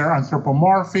cases, they're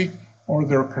anthropomorphic or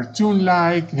they're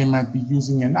cartoon-like. They might be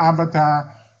using an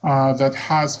avatar that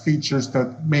has features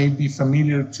that may be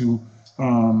familiar to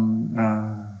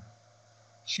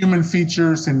human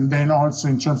features. And then also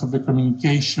in terms of the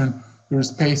communication,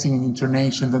 there's pacing and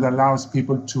intonation that allows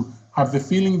people to have the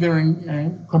feeling they're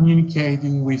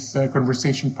communicating with a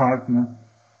conversation partner.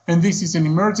 And this is an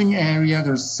emerging area.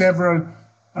 There's several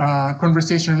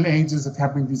conversational agents that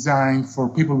have been designed for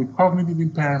people with cognitive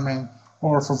impairment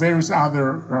or for various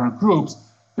other groups.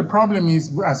 The problem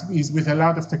is, as is with a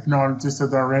lot of technologies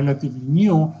that are relatively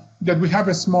new, that we have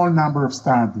a small number of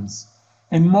studies.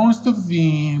 And most of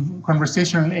the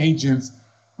conversational agents,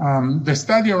 the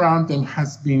study around them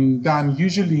has been done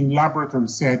usually in laboratory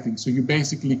settings. So you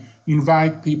basically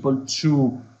invite people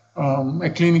to a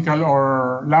clinical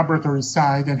or laboratory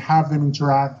site and have them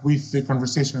interact with the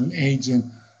conversational agent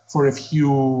for a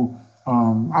few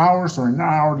hours or an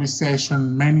hourly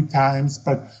session many times,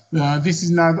 but this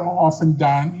is not often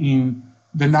done in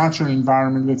the natural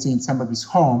environment, let's say in somebody's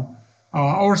home.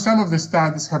 Or some of the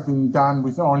studies have been done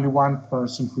with only one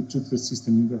person who took the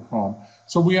system in their home.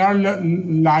 So we are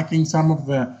lacking some of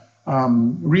the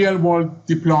real-world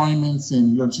deployments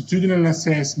in longitudinal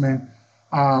assessment.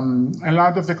 A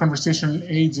lot of the conversational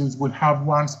agents will have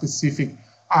one specific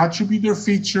attribute or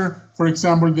feature. For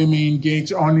example, they may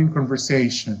engage only in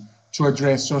conversation to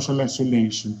address social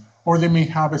isolation, or they may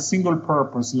have a single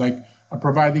purpose, like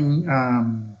providing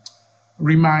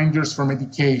reminders for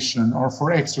medication or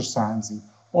for exercising,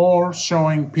 or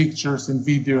showing pictures and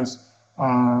videos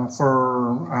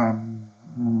for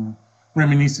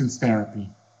reminiscence therapy.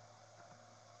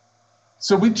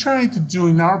 So we try to do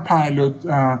in our pilot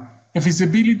a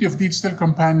feasibility of digital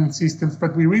companion systems,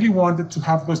 but we really wanted to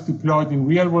have those deployed in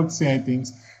real-world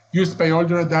settings, used by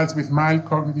older adults with mild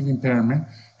cognitive impairment,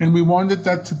 and we wanted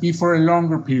that to be for a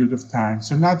longer period of time.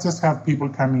 So not just have people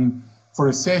come in for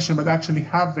a session, but actually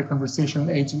have the conversational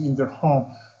agent in their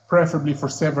home, preferably for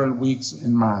several weeks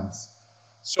and months.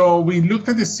 So we looked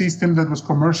at a system that was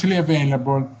commercially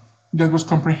available, that was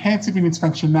comprehensive in its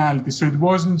functionality. So it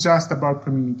wasn't just about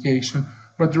communication,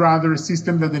 but rather a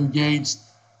system that engaged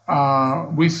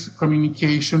with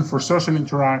communication for social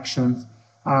interactions.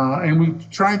 And we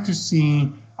tried to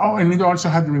see, and it also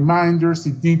had reminders.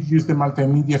 It did use the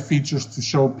multimedia features to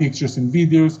show pictures and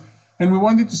videos. And we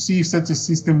wanted to see if such a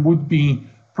system would be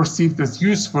perceived as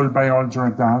useful by older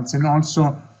adults, and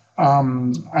also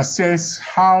assess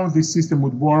how this system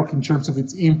would work in terms of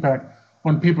its impact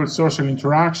on people's social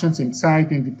interactions,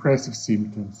 anxiety, and depressive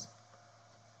symptoms.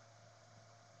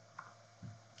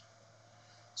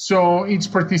 So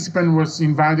each participant was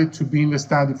invited to be in the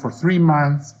study for 3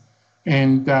 months,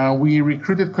 and we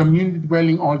recruited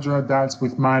community-dwelling older adults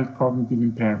with mild cognitive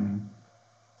impairment.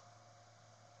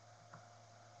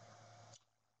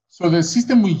 So the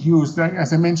system we used,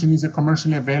 as I mentioned, is a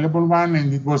commercially available one,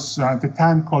 and it was at the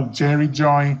time called Jerry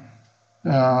Joy,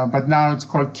 but now it's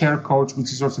called Care Coach,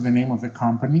 which is also the name of the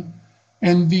company.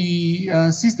 And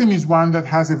the system is one that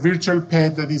has a virtual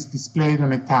pet that is displayed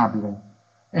on a tablet.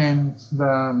 And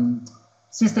the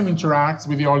system interacts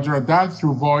with the older adult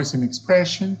through voice and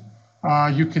expression.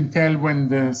 You can tell when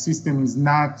the system is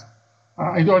not,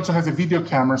 it also has a video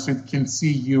camera, so it can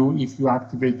see you if you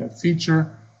activate that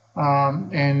feature.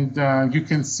 And you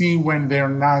can see when they're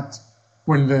not,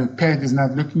 when the pet is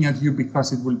not looking at you,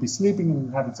 because it will be sleeping and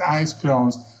will have its eyes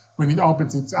closed. When it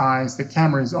opens its eyes, the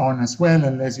camera is on as well,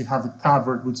 unless you have it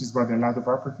covered, which is what a lot of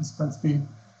our participants did.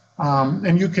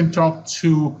 And you can talk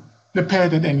to the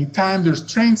pet at any time. There's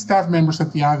trained staff members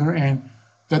at the other end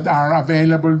that are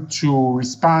available to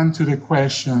respond to the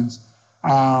questions.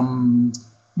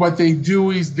 What they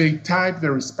do is they type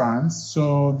the response,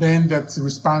 so then that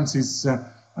response is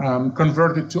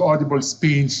converted to audible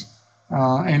speech,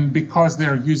 and because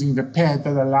they're using the pet,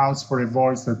 that allows for a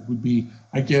voice that would be,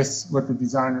 I guess, what the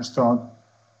designers thought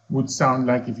would sound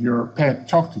like if your pet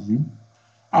talked to you.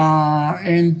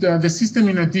 And the system,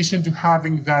 in addition to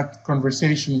having that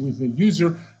conversation with the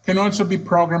user, can also be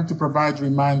programmed to provide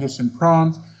reminders and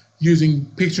prompts, using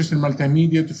pictures and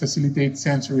multimedia to facilitate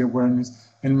sensory awareness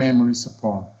and memory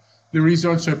support. There is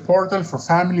also a portal for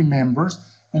family members,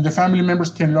 and the family members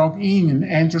can log in and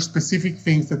enter specific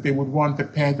things that they would want the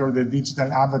pet or the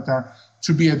digital avatar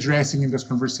to be addressing in those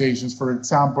conversations. For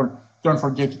example, don't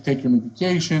forget to take your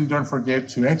medication, don't forget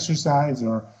to exercise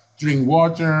or drink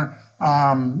water.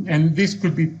 And this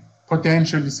could be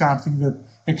potentially something that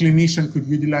a clinician could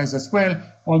utilize as well,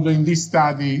 although in this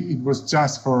study, it was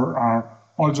just for our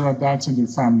older adults and their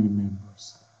family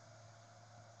members.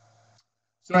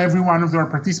 So every one of our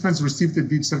participants received a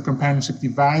digital companionship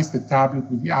device, the tablet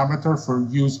with the avatar, for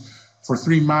use for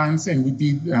 3 months, and we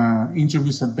did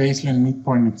interviews at baseline,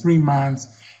 midpoint at 3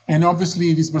 months. And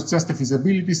obviously, this was just a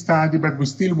feasibility study, but we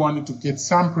still wanted to get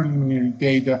some preliminary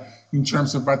data in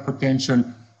terms of what potential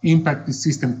impact the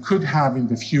system could have in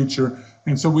the future.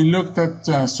 And so we looked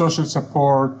at social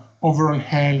support, overall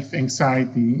health,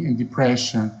 anxiety, and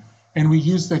depression. And we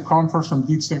used the Comfort from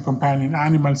Digital Companion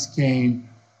Animal Scale,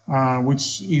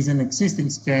 which is an existing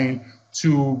scale,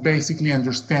 to basically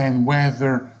understand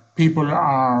whether people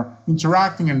are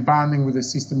interacting and bonding with the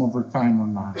system over time or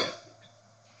not.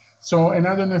 So, and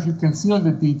I don't know if you can see all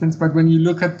the details, but when you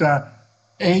look at the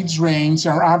age range,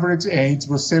 our average age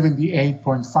was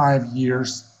 78.5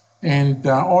 years. And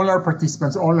all our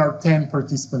participants, all our 10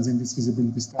 participants in this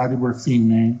feasibility study were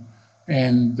female.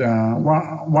 And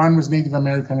one was Native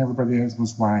American, everybody else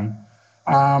was white.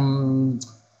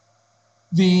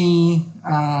 The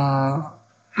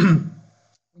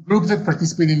group that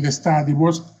participated in the study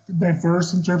was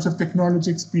diverse in terms of technology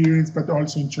experience, but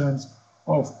also in terms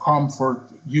of comfort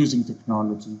using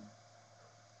technology.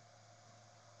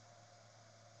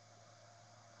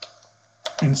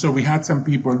 And so we had some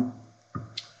people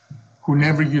who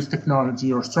never used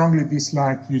technology or strongly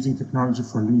disliked using technology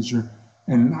for leisure,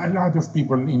 and a lot of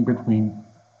people in between.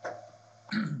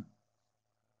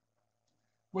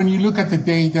 When you look at the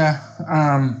data,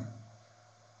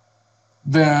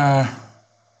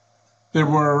 there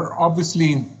were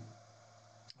obviously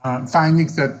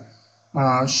findings that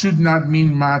should not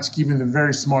mean much given the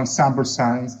very small sample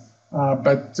size,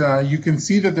 but you can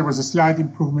see that there was a slight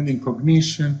improvement in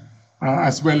cognition,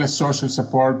 as well as social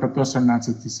support, but those are not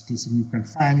statistically significant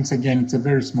findings. Again, it's a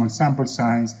very small sample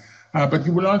size, but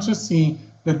you will also see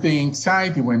that the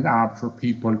anxiety went up for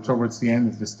people towards the end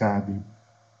of the study.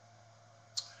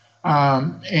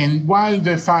 And while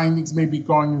the findings may be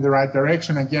going in the right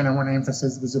direction, again, I want to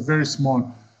emphasize it was a very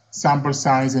small sample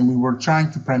size, and we were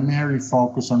trying to primarily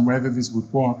focus on whether this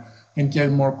would work and get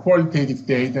more qualitative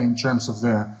data in terms of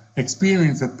the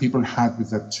experience that people had with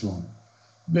that tool.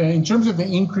 In terms of the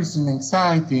increase in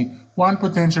anxiety, one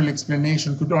potential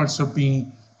explanation could also be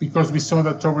because we saw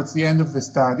that towards the end of the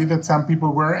study that some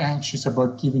people were anxious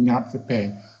about giving up the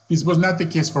pay. This was not the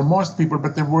case for most people,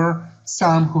 but there were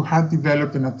some who had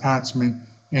developed an attachment,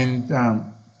 and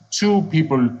 2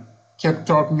 people kept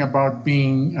talking about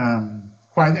being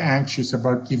quite anxious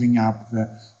about giving up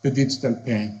the digital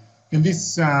pay. And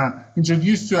this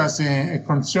introduced to us a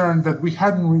concern that we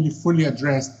hadn't really fully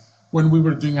addressed when we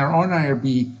were doing our own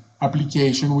IRB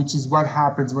application, which is what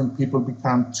happens when people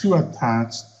become too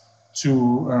attached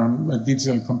to a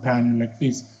digital companion like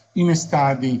this in a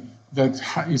study that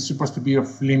is supposed to be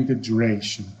of limited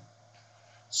duration.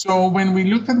 So when we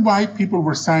looked at why people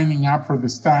were signing up for the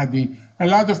study, a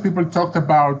lot of people talked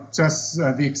about just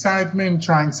the excitement,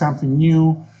 trying something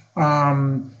new,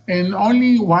 and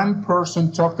only one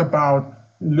person talked about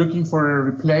looking for a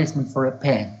replacement for a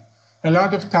pen. A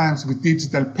lot of times with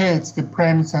digital pets, the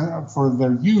premise for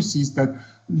their use is that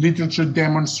literature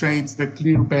demonstrates the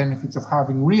clear benefits of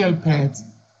having real pets.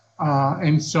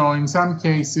 And so in some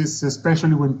cases,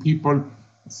 especially when people,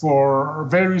 for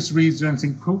various reasons,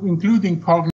 including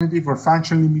cognitive or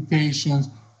functional limitations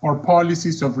or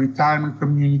policies of retirement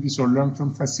communities or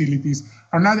long-term facilities,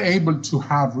 are not able to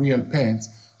have real pets.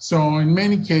 So in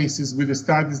many cases, with the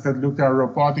studies that looked at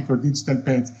robotic or digital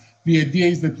pets, the idea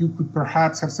is that you could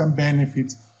perhaps have some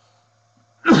benefits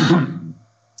from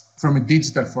a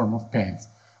digital form of pets.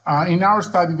 In our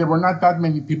study, there were not that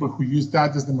many people who used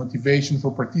that as the motivation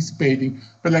for participating,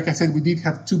 but like I said, we did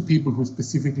have 2 people who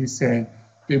specifically said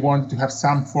they wanted to have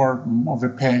some form of a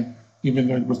pet, even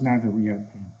though it was not a real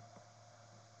pet.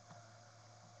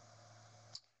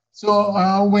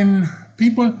 So when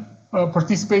people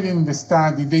participated in the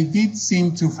study, they did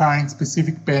seem to find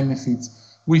specific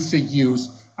benefits with the use.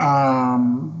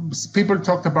 People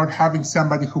talked about having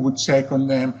somebody who would check on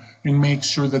them and make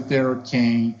sure that they're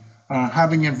okay,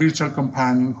 having a virtual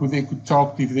companion who they could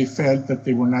talk to if they felt that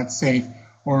they were not safe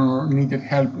or needed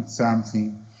help with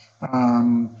something.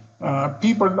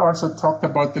 People also talked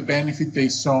about the benefit they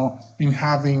saw in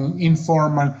having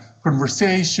informal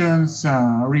conversations,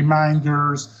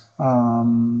 reminders,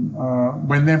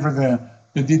 whenever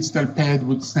the digital pet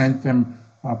would send them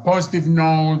positive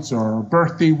notes or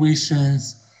birthday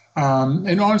wishes.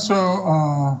 And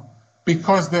also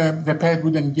because the pet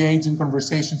would engage in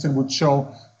conversations and would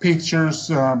show pictures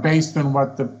based on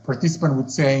what the participant would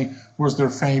say was their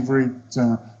favorite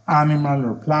animal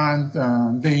or plant.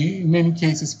 They, in many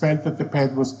cases, felt that the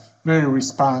pet was very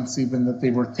responsive and that they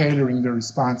were tailoring their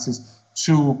responses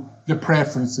to the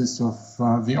preferences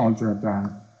of the older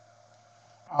adult.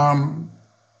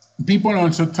 People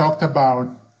also talked about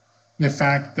the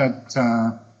fact that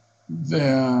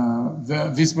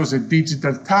this was a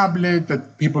digital tablet,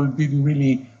 that people didn't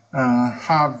really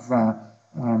have a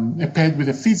pet with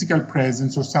a physical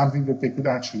presence or something that they could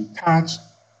actually touch.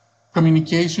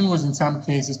 Communication was in some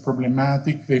cases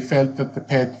problematic. They felt that the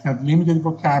pet had limited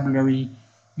vocabulary,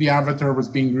 the avatar was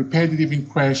being repetitive in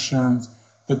questions,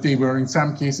 that they were in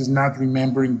some cases not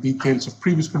remembering details of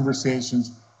previous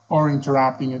conversations or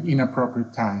interrupting at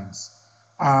inappropriate times.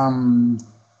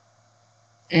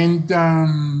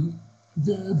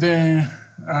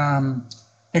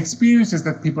 experiences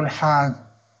that people had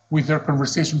with their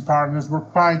conversation partners were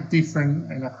quite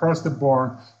different and across the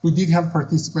board. We did have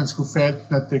participants who felt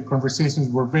that the conversations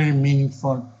were very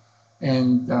meaningful,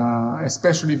 and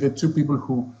especially the two people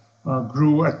who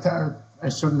grew a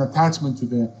certain attachment to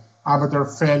the avatar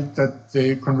felt that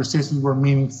the conversations were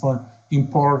meaningful,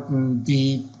 important,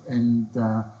 deep, and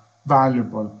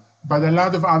valuable. But a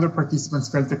lot of other participants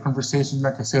felt the conversations,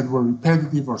 like I said, were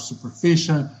repetitive or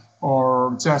superficial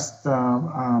or just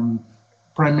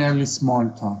primarily small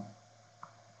talk.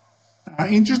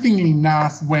 Interestingly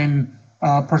enough, when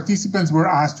participants were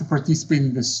asked to participate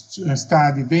in the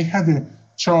study, they had a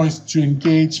choice to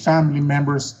engage family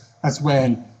members as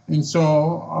well. And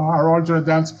so our older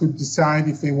adults could decide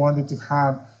if they wanted to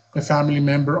have a family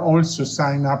member also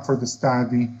sign up for the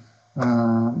study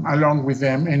along with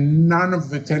them. And none of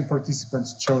the 10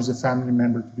 participants chose a family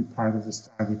member to be part of the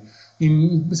study.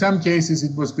 In some cases,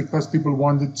 it was because people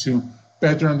wanted to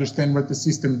better understand what the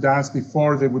system does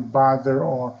before they would bother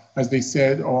or, as they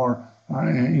said, or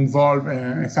involve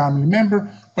a family member.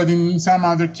 But in some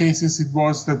other cases, it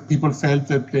was that people felt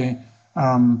that they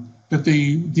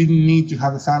didn't need to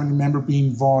have a family member be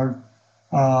involved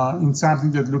in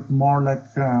something that looked more like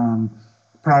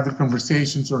private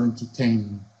conversations or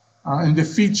entertainment. And the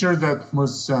feature that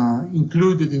was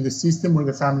included in the system where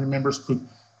the family members could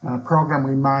program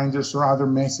reminders or other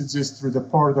messages through the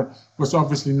portal was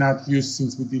obviously not used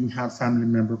since we didn't have family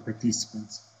member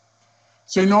participants.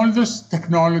 So in all those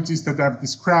technologies that I've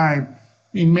described,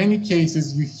 in many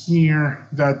cases you hear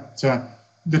that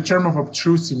the term of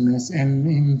obtrusiveness, and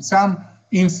in some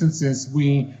instances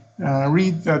we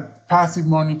read that passive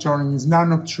monitoring is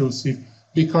non-obtrusive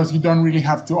because you don't really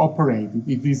have to operate it.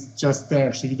 It is just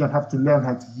there, so you don't have to learn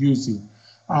how to use it.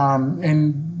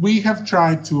 And we have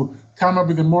tried to come up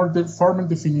with a more formal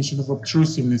definition of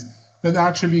obtrusiveness that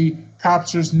actually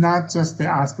captures not just the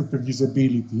aspect of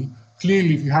usability.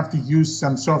 Clearly, if you have to use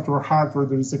some software or hardware,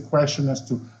 there is a question as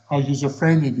to how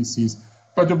user-friendly this is.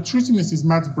 But obtrusiveness is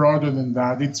much broader than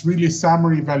that. It's really a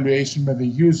summary evaluation by the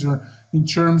user in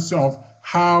terms of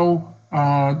how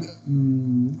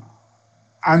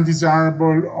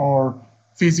undesirable or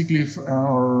physically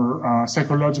or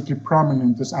psychologically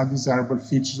prominent those undesirable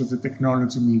features of the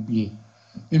technology may be.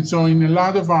 And so in a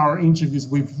lot of our interviews,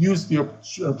 we've used the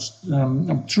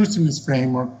obtrusiveness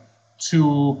framework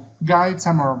to guide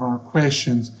some of our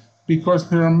questions because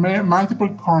there are multiple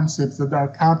concepts that are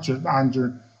captured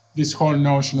under this whole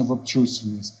notion of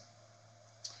obtrusiveness.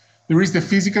 There is the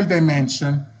physical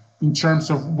dimension in terms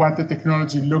of what the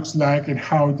technology looks like and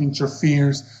how it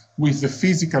interferes with the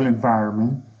physical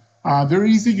environment. There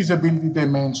is a usability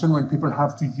dimension when people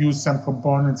have to use some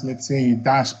components, let's say a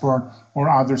dashboard or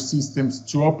other systems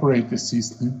to operate the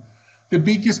system. The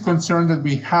biggest concern that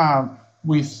we have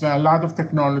with a lot of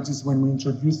technologies when we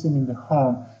introduce them in the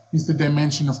home is the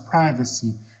dimension of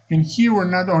privacy. And here we're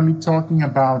not only talking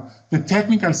about the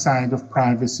technical side of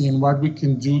privacy and what we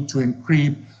can do to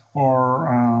encrypt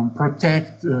or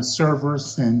protect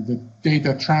servers and the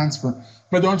data transfer,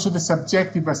 but also the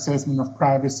subjective assessment of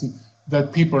privacy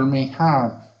that people may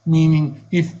have. Meaning,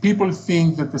 if people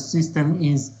think that the system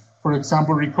is, for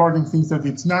example, recording things that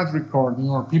it's not recording,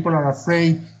 or people are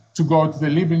afraid to go to the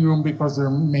living room because there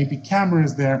may be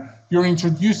cameras there, you're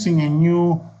introducing a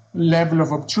new level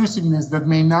of obtrusiveness that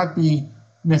may not be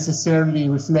necessarily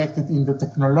reflected in the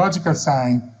technological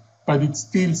side, but it's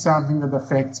still something that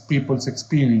affects people's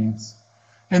experience.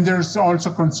 And there's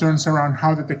also concerns around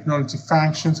how the technology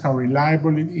functions, how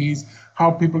reliable it is,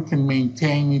 how people can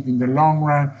maintain it in the long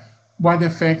run, what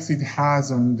effects it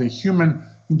has on the human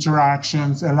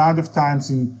interactions. A lot of times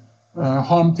in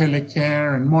home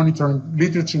telecare and monitoring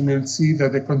literature, you'll see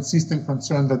that a consistent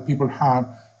concern that people have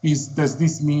is, does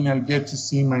this mean I'll get to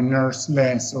see my nurse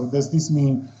less? Or does this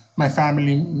mean my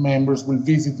family members will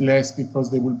visit less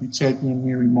because they will be checking on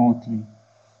me remotely?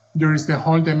 There is the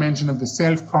whole dimension of the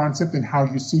self-concept and how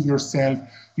you see yourself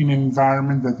in an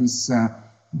environment that is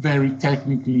very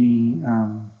technically,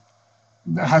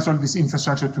 that has all this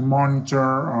infrastructure to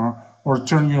monitor or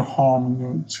turn your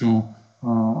home to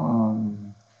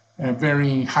a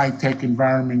very high-tech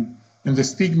environment, and the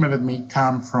stigma that may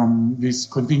come from this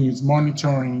continuous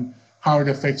monitoring, how it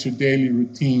affects your daily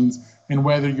routines, and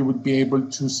whether you would be able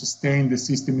to sustain the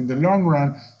system in the long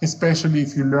run, especially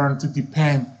if you learn to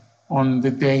depend on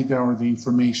the data or the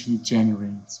information it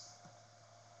generates.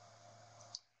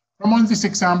 From all these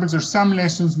examples, there are some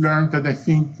lessons learned that I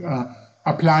think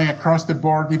apply across the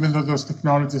board, even though those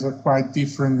technologies are quite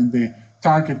different and the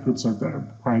target groups are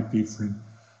quite different.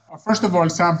 First of all,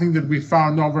 something that we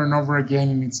found over and over again,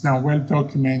 and it's now well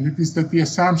documented, is that the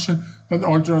assumption that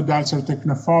older adults are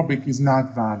technophobic is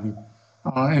not valid.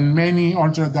 And many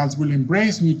older adults will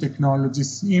embrace new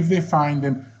technologies if they find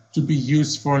them to be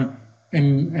useful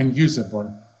and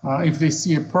usable. If they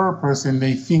see a purpose and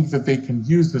they think that they can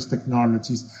use those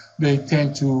technologies, they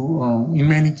tend to, in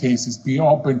many cases, be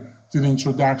open to the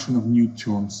introduction of new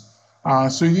tools.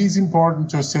 So it is important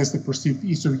to assess the perceived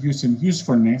ease of use and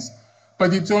usefulness,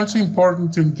 but it's also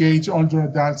important to engage older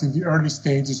adults in the early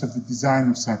stages of the design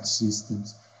of such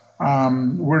systems.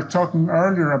 We're talking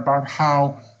earlier about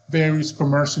how various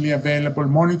commercially available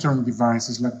monitoring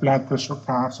devices like blood pressure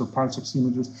cuffs or pulse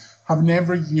oximeters have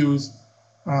never used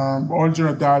older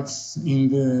adults in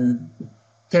the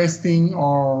testing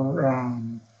or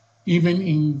even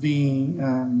in the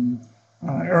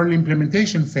early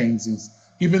implementation phases,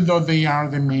 even though they are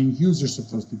the main users of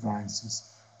those devices.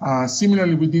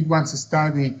 Similarly, we did once a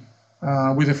study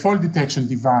with a fall detection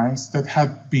device that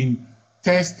had been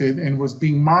tested and was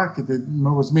being marketed,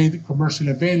 was made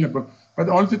commercially available, but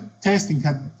all the testing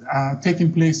had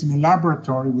taken place in a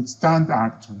laboratory with stunt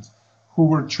actors who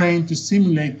were trained to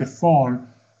simulate the fall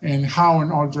and how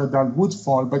an older adult would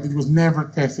fall, but it was never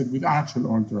tested with actual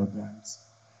older adults.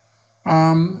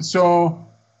 So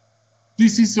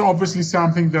this is obviously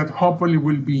something that hopefully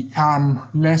will become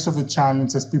less of a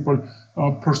challenge as people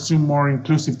pursue more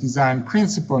inclusive design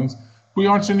principles. We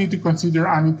also need to consider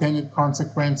unintended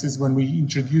consequences when we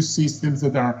introduce systems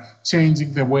that are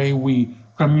changing the way we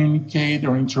communicate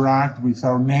or interact with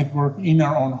our network in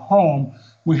our own home.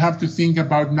 We have to think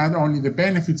about not only the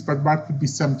benefits, but what could be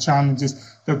some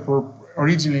challenges that were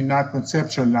originally not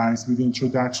conceptualized with the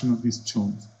introduction of these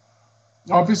tools.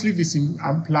 Obviously, this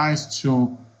applies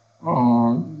to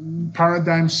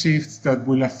paradigm shifts that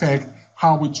will affect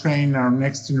how we train our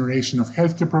next generation of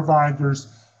healthcare providers.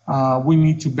 We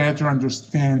need to better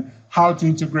understand how to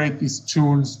integrate these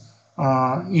tools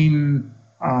in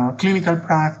clinical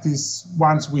practice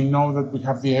once we know that we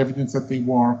have the evidence that they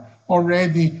work.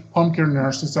 Already, home care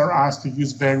nurses are asked to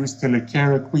use various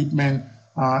telecare equipment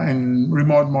and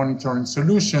remote monitoring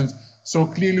solutions. So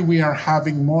clearly we are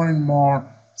having more and more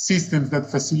systems that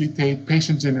facilitate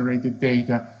patient-generated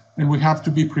data, and we have to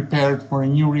be prepared for a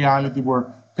new reality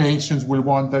where patients will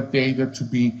want that data to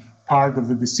be part of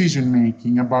the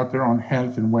decision-making about their own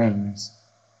health and wellness.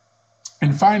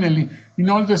 And finally, in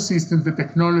all the systems, the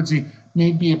technology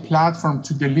may be a platform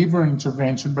to deliver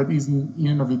intervention, but isn't in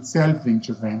and of itself the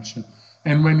intervention.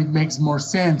 And when it makes more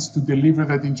sense to deliver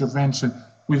that intervention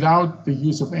without the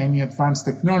use of any advanced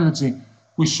technology,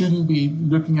 we shouldn't be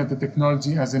looking at the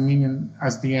technology as a mean,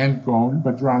 as the end goal,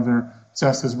 but rather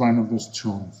just as one of those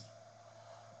tools.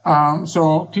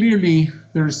 So clearly,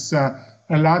 there's a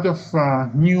lot of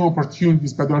new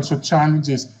opportunities, but also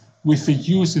challenges with the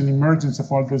use and emergence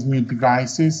of all those new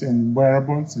devices and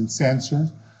wearables and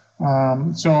sensors.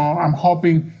 So I'm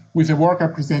hoping with the work I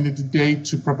presented today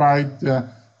to provide a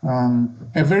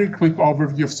very quick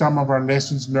overview of some of our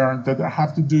lessons learned that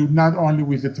have to do not only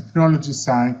with the technology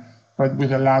side, but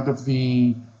with a lot of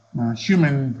the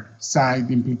human side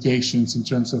implications in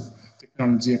terms of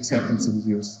technology acceptance and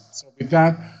use. So with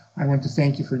that, I want to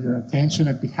thank you for your attention.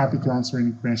 I'd be happy to answer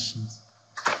any questions.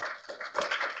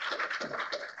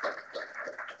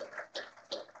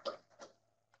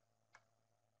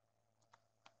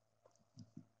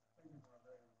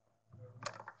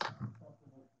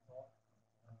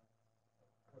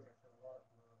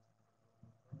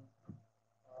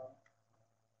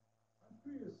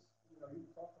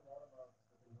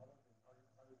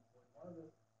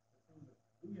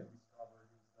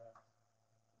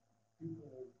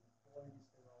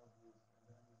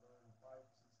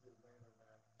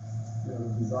 The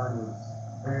design was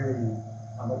very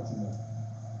unoptimal,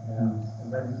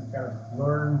 and then you kind of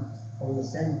learn all the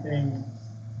same thing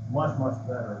much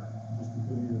better just because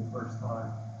you did it the first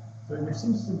time. So there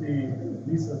seems to be, at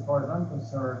least as far as I'm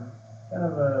concerned, kind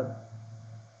of a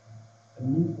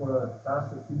need for a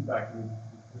faster feedback loop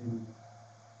between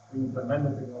we implement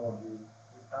the technology,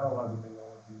 we analyze the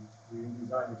technology, we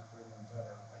design the experiment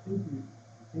better. I think you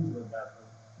think about that, but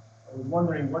I was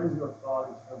wondering, what is your thought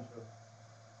in terms of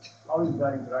how is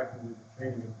that interacting with the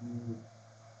training of new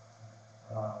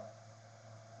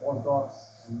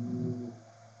postdocs, new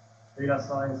data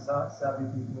science savvy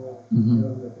people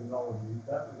dealing with the technology? Is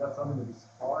that something that is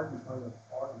hard? You find it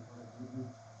hard? Do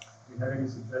you have any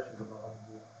suggestions about how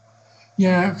to do it?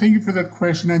 Yeah, thank you for that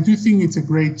question. I do think it's a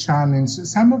great challenge.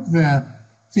 Some of the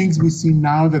things we see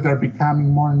now that are becoming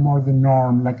more and more the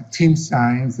norm, like team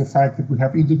science, the fact that we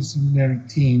have interdisciplinary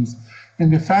teams,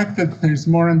 and the fact that there's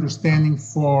more understanding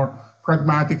for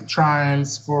pragmatic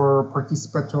trials, for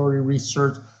participatory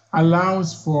research,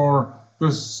 allows for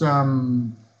those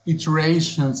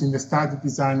iterations in the study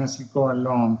design as you go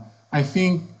along. I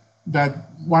think that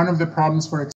one of the problems,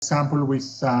 for example,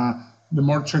 with the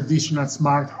more traditional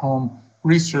smart home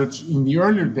research in the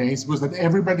earlier days was that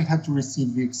everybody had to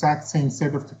receive the exact same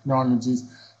set of technologies,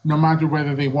 no matter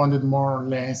whether they wanted more or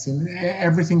less, and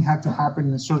everything had to happen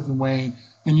in a certain way,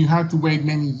 and you had to wait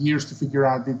many years to figure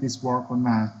out did this work or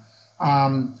not.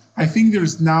 I think there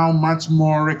is now much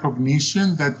more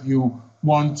recognition that you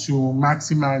want to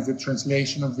maximize the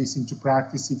translation of this into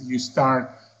practice if you start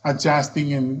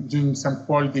adjusting and doing some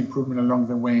quality improvement along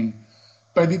the way.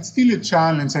 But it's still a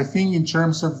challenge, I think, in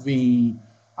terms of the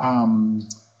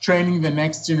training the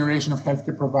next generation of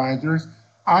healthcare providers.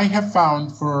 I have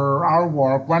found for our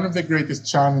work, one of the greatest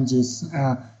challenges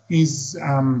is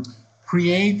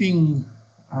creating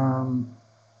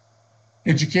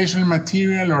educational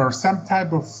material or some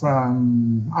type of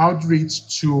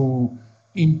outreach to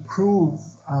improve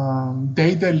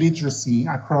data literacy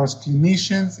across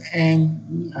clinicians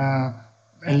and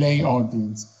a lay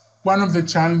audience. One of the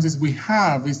challenges we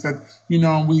have is that,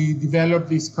 we develop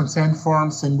these consent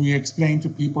forms and we explain to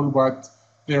people what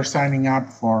they're signing up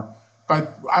for.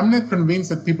 But I'm not convinced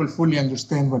that people fully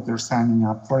understand what they're signing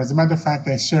up for. As a matter of fact,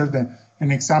 I shared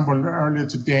an example earlier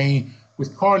today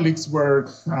with colleagues where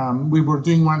we were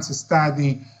doing once a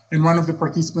study and one of the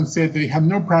participants said they had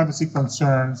no privacy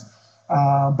concerns,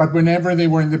 but whenever they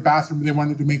were in the bathroom, they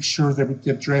wanted to make sure they would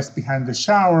get dressed behind the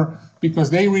shower because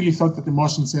they really thought that the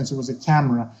motion sensor was a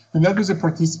camera. And that was a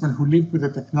participant who lived with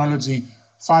the technology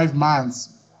 5 months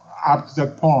up to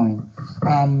that point.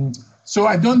 So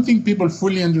I don't think people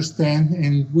fully understand,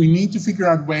 and we need to figure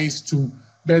out ways to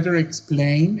better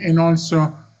explain and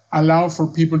also allow for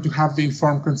people to have the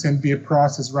informed consent be a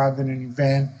process rather than an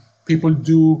event. People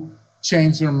do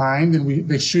change their mind, and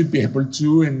they should be able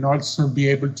to, and also be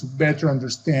able to better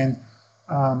understand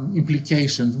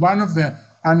implications. One of the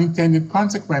unintended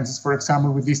consequences, for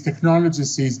example, with these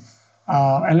technologies is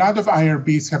a lot of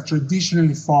IRBs have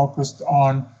traditionally focused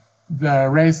on the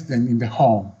resident in the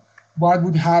home. What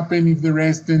would happen if the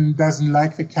resident doesn't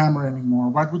like the camera anymore?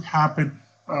 What would happen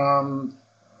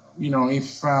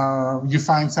if you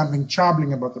find something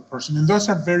troubling about the person? And those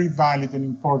are very valid and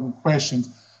important questions.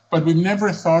 But we've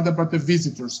never thought about the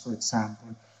visitors, for example.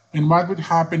 And what would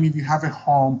happen if you have a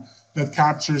home that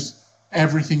captures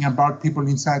everything about people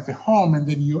inside the home, and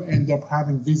then you end up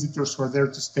having visitors who are there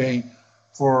to stay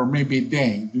for maybe a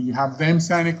day? Do you have them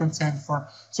sign a consent form?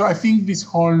 So I think this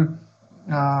whole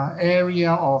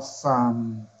area of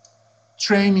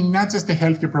training, not just the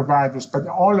healthcare providers, but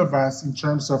all of us in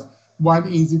terms of what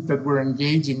is it that we're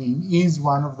engaging in, is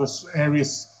one of those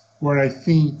areas where I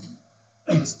think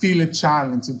it's still a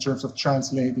challenge in terms of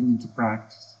translating into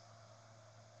practice.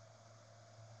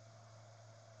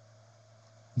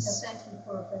 Yeah, thank you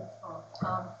for a great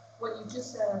talk. What you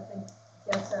just said, I think,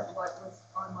 gets at what was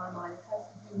on my mind. It has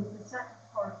to do with the second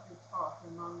part of your talk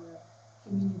among the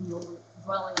community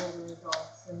dwelling older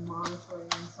adults and monitoring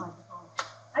inside the home.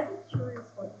 I'd be curious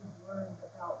what you've learned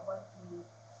about what the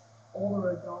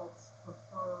older adults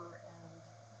prefer and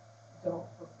don't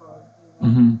prefer.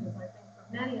 Because I think for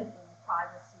many of them,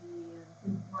 privacy and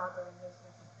Big Brother and those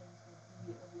sorts of things would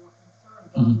be a real concern.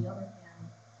 But on the other hand,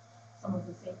 some of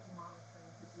the safety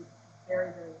monitoring could be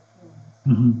very, very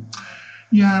appealing.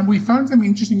 Yeah, we found some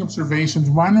interesting observations.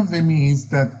 One of them is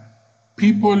that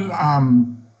people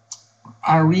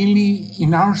are really,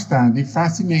 in our study,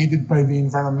 fascinated by the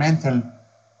environmental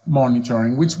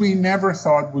monitoring, which we never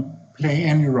thought would play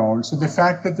any role. So the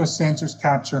fact that those sensors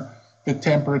capture the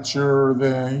temperature,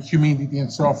 the humidity,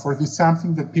 and so forth is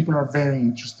something that people are very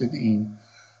interested in.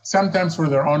 Sometimes for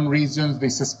their own reasons, they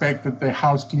suspect that the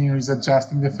house cleaner is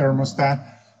adjusting the thermostat,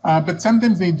 but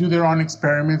sometimes they do their own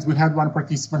experiments. We had one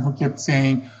participant who kept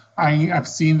saying, I've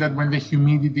seen that when the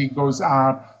humidity goes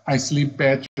up, I sleep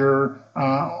better.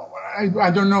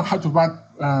 I don't know to what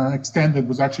extent it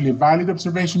was actually a valid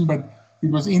observation, but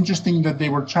it was interesting that they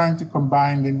were trying to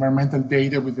combine the environmental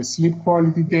data with the sleep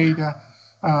quality data.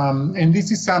 And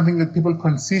this is something that people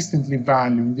consistently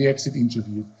value in the exit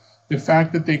interviews, the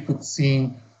fact that they could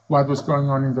see what was going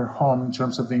on in their home in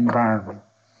terms of the environment.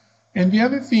 And the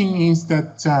other thing is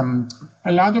that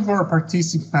a lot of our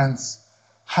participants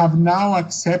have now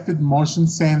accepted motion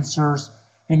sensors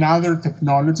and other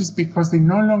technologies because they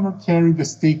no longer carry the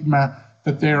stigma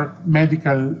that they're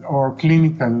medical or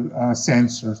clinical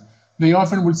sensors. They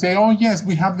often will say, oh yes,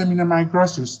 we have them in my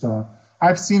grocery store.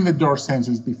 I've seen the door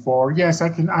sensors before. Yes, I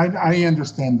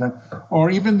understand that. Or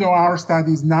even though our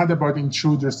study is not about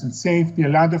intruders and safety, a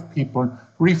lot of people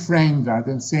reframe that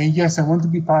and say, yes, I want to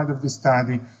be part of the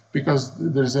study because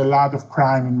there's a lot of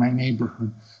crime in my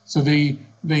neighborhood. So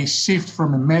they shift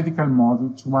from a medical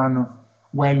model to one of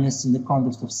wellness in the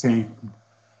context of safety.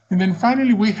 And then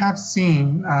finally, we have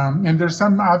seen, and there's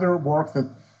some other work that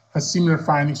has similar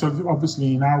findings. So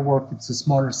obviously in our work, it's a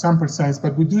smaller sample size,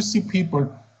 but we do see people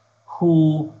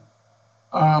who,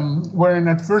 where an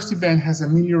adverse event has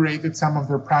ameliorated some of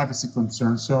their privacy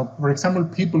concerns. So for example,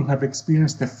 people who have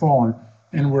experienced a fall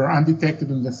and were undetected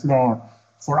on the floor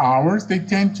for hours, they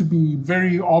tend to be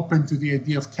very open to the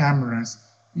idea of cameras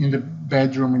in the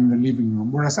bedroom, in the living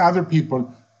room, whereas other people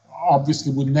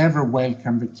obviously would never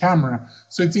welcome the camera.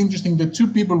 So it's interesting, the two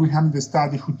people we have in the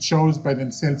study who chose by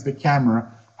themselves the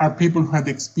camera are people who had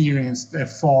experienced a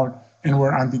fall and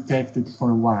were undetected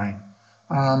for a while.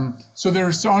 So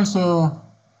there's also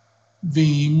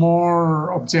the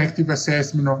more objective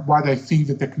assessment of what I think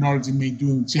the technology may do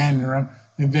in general,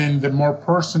 and then the more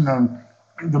personal,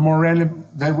 the more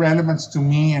the relevance to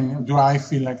me, and do I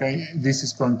feel like this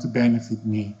is going to benefit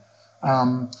me.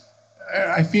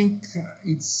 I think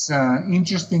it's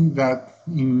interesting that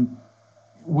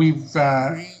we've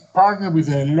partnered with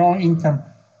a low-income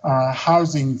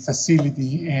housing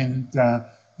facility, and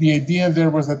the idea there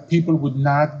was that people would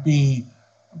not be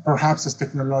perhaps as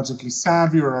technologically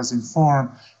savvy or as informed.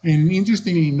 And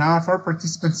interestingly enough, our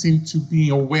participants seem to be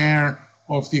aware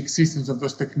of the existence of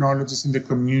those technologies in the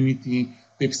community.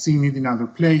 They've seen it in other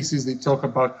places. They talk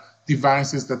about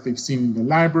devices that they've seen in the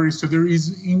library. So there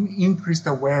is increased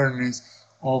awareness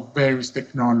of various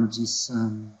technologies.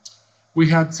 We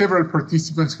had several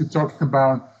participants who talked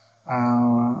about,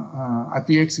 at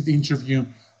the exit interview,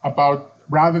 about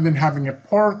rather than having a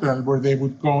portal where they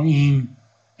would go in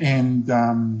and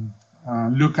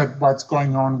look at what's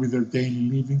going on with their daily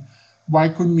living, why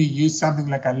couldn't we use something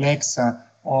like Alexa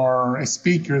or a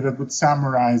speaker that would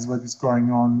summarize what is going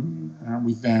on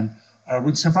with them,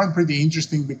 which I found pretty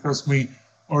interesting, because we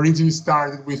originally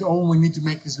started with, oh, we need to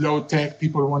make this low tech,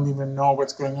 people won't even know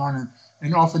what's going on.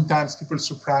 And oftentimes people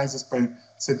surprise us by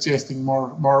suggesting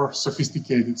more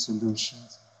sophisticated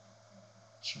solutions.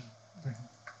 Sure. Go ahead.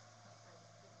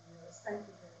 Thank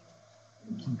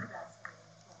you very much.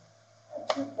 I have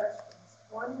two questions.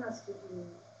 One has to do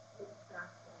with the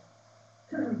fact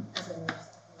that, as a nurse,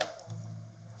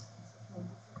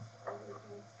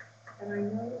 and I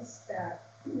noticed that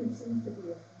there seems to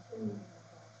be a continuing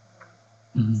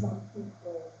effect. Some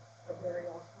people are very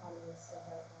autonomous and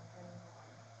don't want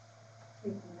anyone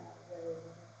taking that away.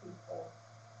 Other people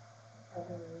are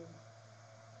very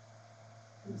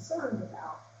concerned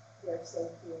about their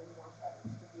safety and want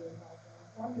others to be involved. And I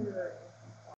wonder if you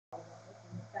thought about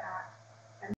looking at that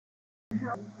and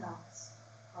how it impacts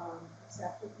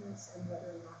receptiveness and whether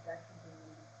or not that can be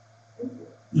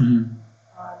influenced.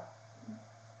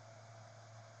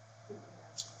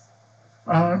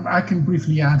 I can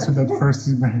briefly answer that first.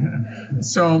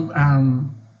 So,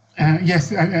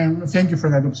 yes, thank you for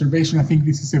that observation. I think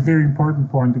this is a very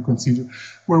important point to consider.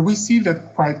 Where we see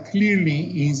that quite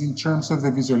clearly is in terms of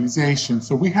the visualization.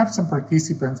 So we have some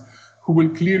participants who will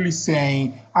clearly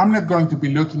say, I'm not going to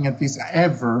be looking at this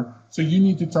ever, so you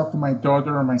need to talk to my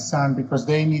daughter or my son because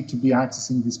they need to be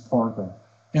accessing this portal.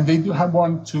 And they do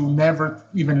want to never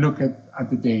even look at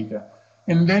the data.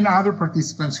 And then other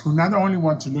participants who not only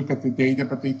want to look at the data,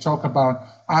 but they talk about,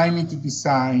 I need to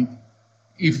decide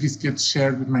if this gets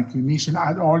shared with my clinician.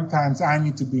 At all times, I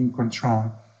need to be in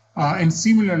control. And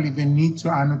similarly, they need to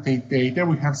annotate data.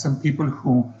 We have some people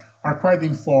who are quite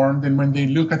informed, and when they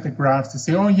look at the graphs, they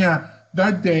say, oh yeah,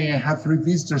 that day I had 3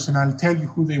 visitors, and I'll tell you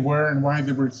who they were and why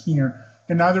they were here.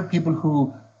 And other people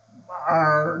who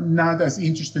are not as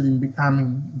interested in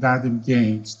becoming that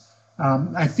engaged.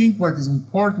 I think what is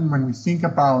important when we think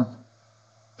about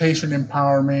patient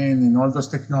empowerment and all those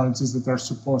technologies that are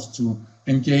supposed to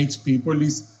engage people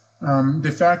is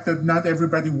the fact that not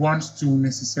everybody wants to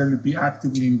necessarily be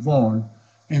actively involved.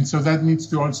 And so that needs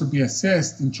to also be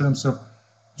assessed in terms of,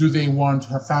 do they want to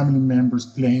have family members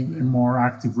play a more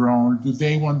active role? Do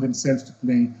they want themselves to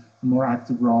play a more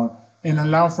active role? And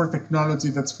allow for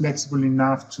technology that's flexible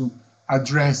enough to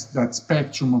address that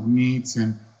spectrum of needs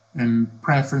and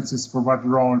preferences for what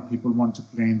role people want to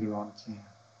play in their own care.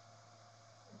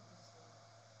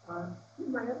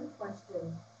 My other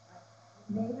question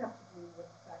may have to do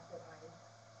with the fact that I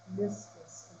missed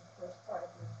this in the first part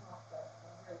of your talk, but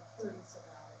I'm very curious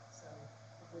about it, so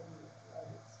forgive me if you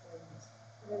already explained this.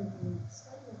 When you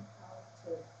study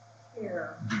palliative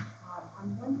care,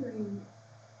 I'm wondering,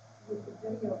 with the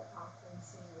video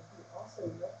conferencing, if you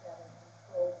also looked at and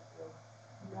controlled for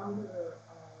number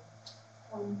of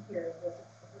home care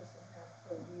visits the person had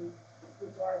per week,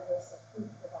 regardless of who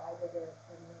provided it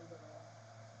and number of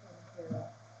home care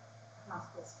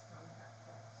hospice contact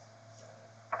types.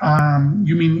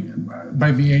 You mean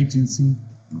by the agency,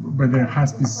 by the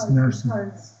hospice nurse?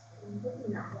 Because in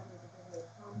looking at whether the video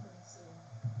conferencing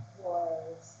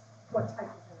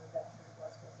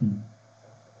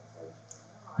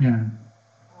Yeah. Um,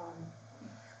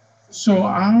 So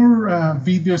our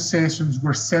video sessions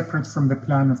were separate from the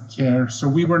plan of care. So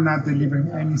we were not delivering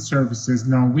any services.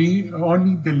 No, we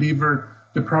only delivered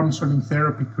the problem-solving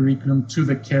therapy curriculum to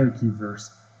the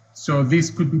caregivers. So this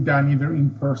could be done either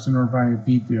in person or via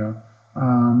video.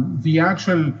 The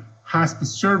actual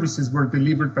hospice services were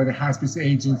delivered by the hospice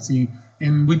agency,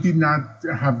 and we did not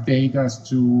have data as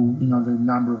to the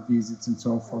number of visits and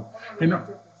so forth. And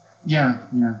yeah.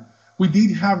 We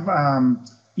did have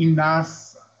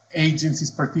enough agencies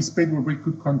participate where we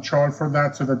could control for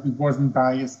that so that it wasn't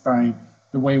biased by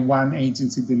the way one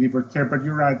agency delivered care. But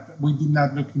you're right, we did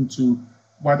not look into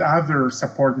what other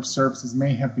supportive services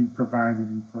may have been provided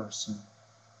in person.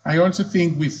 I also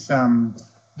think with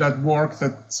that work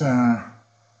that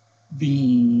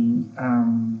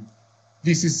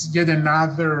this is yet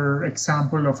another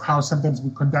example of how sometimes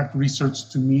we conduct research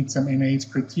to meet some NIH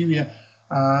criteria.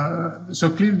 So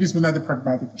clearly this was not a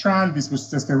pragmatic trial, this was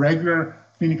just a regular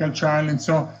clinical trial, and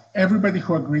so everybody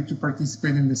who agreed to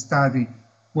participate in the study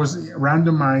was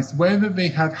randomized whether they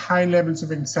had high levels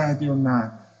of anxiety or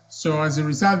not. So as a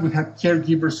result, we had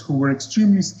caregivers who were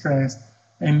extremely stressed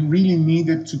and really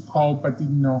needed to cope but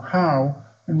didn't know how,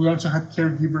 and we also had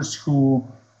caregivers who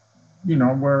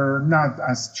were not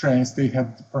as stressed. They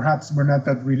perhaps were not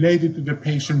that related to the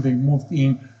patient. They moved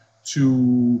in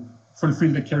to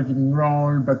fulfill the caregiving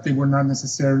role, but they were not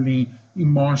necessarily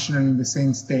emotionally in the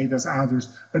same state as others.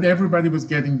 But everybody was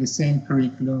getting the same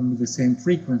curriculum with the same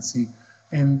frequency.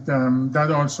 And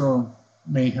that also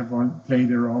may have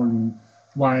played a role in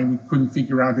why we couldn't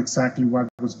figure out exactly what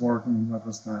was working and what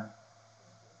was not.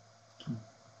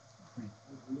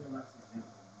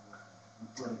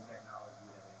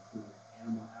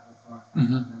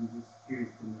 Mm-hmm. I'm just curious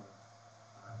to know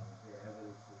if there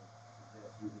evidence to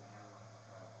suggest using animal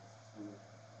avatars.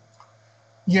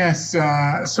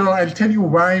 Yes, so I'll tell you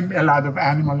why a lot of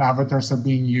animal avatars are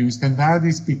being used, and that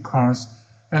is because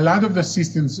a lot of the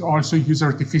systems also use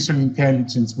artificial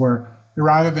intelligence, where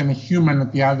rather than a human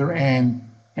at the other end,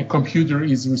 a computer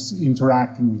is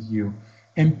interacting with you.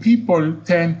 And people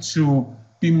tend to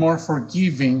be more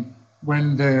forgiving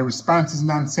when the response is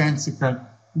nonsensical,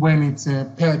 when it's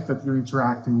a pet that you're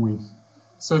interacting with.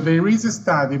 So there is a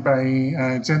study by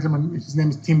a gentleman, his name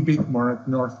is Tim Bickmore at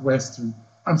Northeastern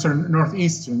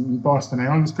in Boston. I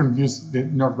always confuse the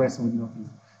Northwestern with Northeastern.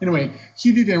 Anyway,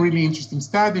 he did a really interesting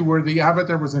study where the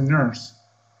avatar was a nurse,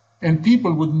 and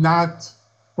people were not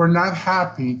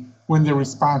happy when the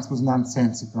response was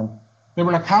nonsensical. They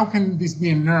were like, how can this be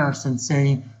a nurse and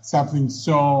say something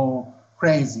so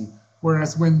crazy?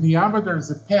 Whereas when the avatar is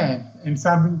a pet and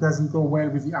something doesn't go well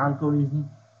with the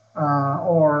algorithm,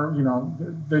 or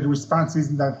the response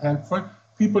isn't that helpful,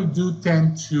 people do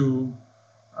tend to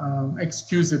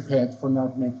excuse a pet for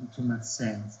not making too much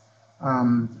sense.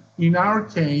 In our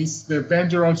case, the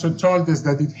vendor also told us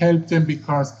that it helped them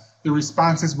because the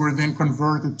responses were then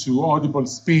converted to audible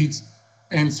speech,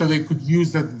 and so they could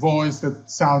use that voice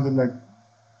that sounded like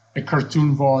a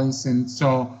cartoon voice. And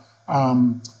so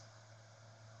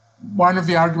one of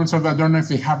the arguments, although I don't know if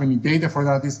they have any data for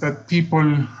that, is that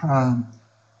people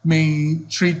may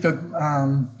treat that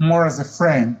more as a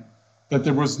friend, that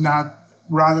there was not,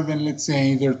 rather than, let's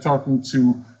say, they're talking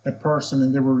to a person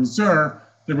and they were reserved,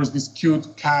 there was this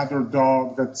cute cat or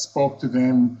dog that spoke to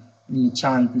them in a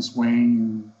childish way,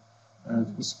 and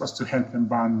it was supposed to help them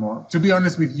bond more. To be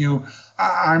honest with you,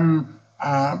 I'm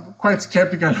quite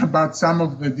skeptical about some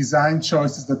of the design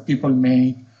choices that people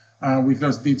made with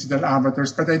those digital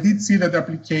avatars, but I did see that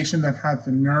application that had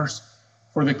the nurse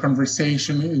for the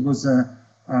conversation. It was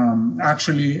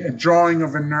actually a drawing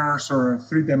of a nurse or a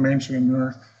three-dimensional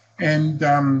nurse, and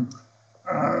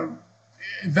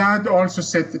that also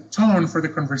set the tone for the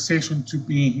conversation to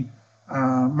be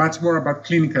much more about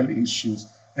clinical issues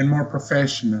and more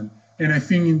professional. And I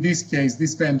think in this case,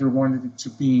 this vendor wanted it to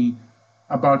be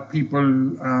about people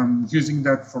using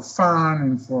that for fun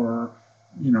and for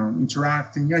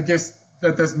interacting. I guess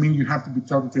that doesn't mean you have to be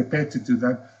talking to a pet to do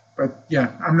that. But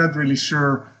yeah, I'm not really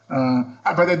sure.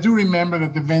 But I do remember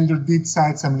that the vendor did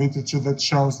cite some literature that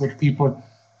shows that people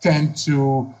tend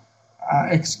to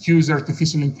excuse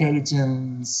artificial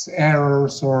intelligence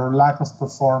errors or lack of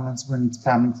performance when it's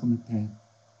coming from a pet.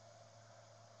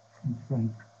 Okay.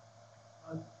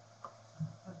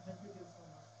 Thank you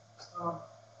so much.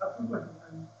 I have two questions,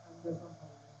 and there's one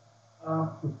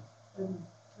problem. In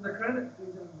the current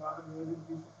education environment, where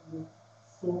there's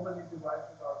so many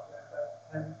devices out there that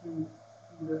tend to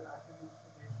either activate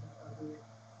information or they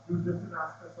do different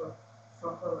aspects of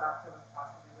software active and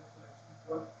passive data collection.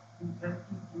 What we tend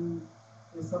to do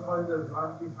is somehow either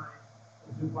run behind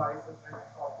a device that can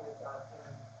incorporate that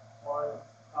in, or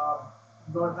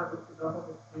not have enough of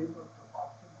a framework to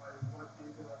optimize what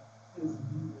data is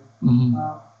needed. Mhm.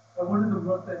 I wanted the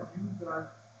work that you've done.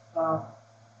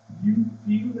 Do you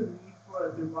feel the need for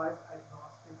a device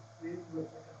agnostic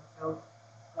framework that can help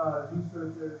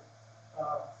researchers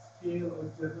scale or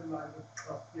generalize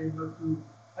a framework to,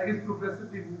 I guess,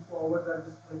 progressively move forward than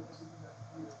just like everything that's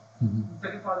needed? Mhm. The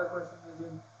second part of the question is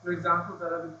in your examples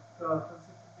that are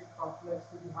consistently complex,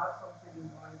 did you have something in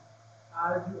mind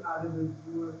as you added a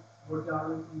newer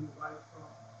modality right from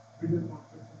video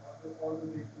conferencing all the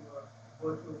way to a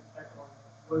virtual tech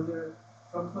audience? Was there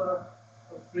some sort of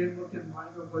a framework in mind,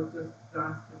 or was just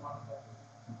grants came out of that?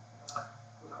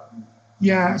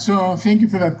 Yeah, so thank you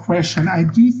for that question. I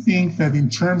do think that in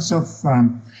terms of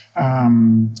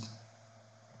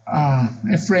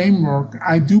a framework,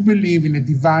 I do believe in a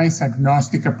device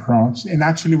agnostic approach. And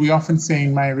actually, we often say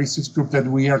in my research group that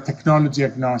we are technology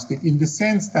agnostic in the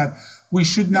sense that we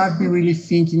should not be really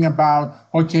thinking about,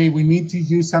 okay, we need to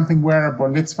use something wearable,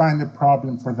 let's find a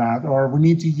problem for that. Or we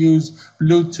need to use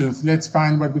Bluetooth, let's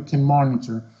find what we can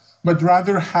monitor. But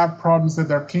rather have problems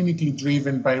that are clinically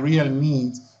driven by real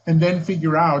needs and then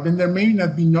figure out, and there may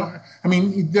not be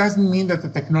it doesn't mean that the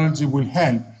technology will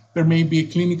help. There may be a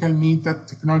clinical need that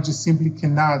technology simply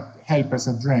cannot help us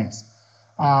address.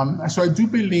 So I do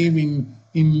believe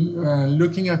in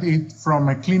looking at it from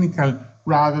a clinical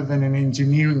rather than an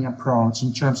engineering approach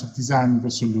in terms of designing the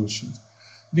solutions.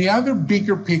 The other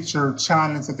bigger picture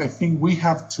challenge that I think we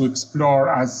have to explore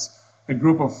as a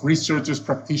group of researchers,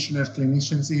 practitioners,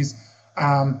 clinicians is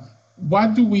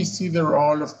what do we see the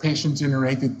role of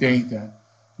patient-generated data?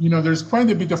 You know, there's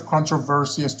quite a bit of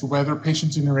controversy as to whether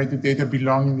patient-generated data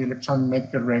belong in the electronic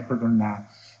medical record or not.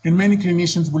 And many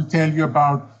clinicians will tell you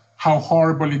about how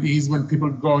horrible it is when people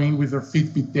go in with their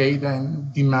Fitbit data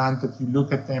and demand that you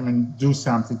look at them and do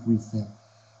something with them.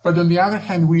 But on the other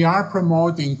hand, we are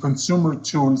promoting consumer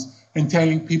tools and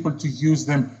telling people to use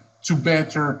them to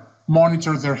better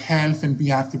monitor their health and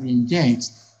be actively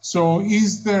engaged. So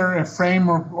is there a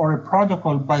framework or a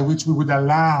protocol by which we would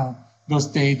allow those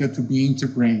data to be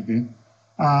integrated?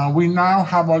 We now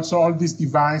have also all these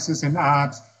devices and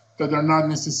apps that are not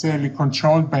necessarily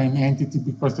controlled by an entity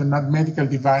because they're not medical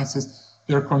devices.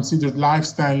 They're considered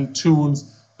lifestyle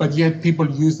tools, but yet people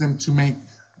use them to make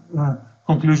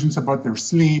conclusions about their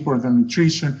sleep or their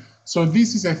nutrition. So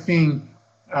this is, I think,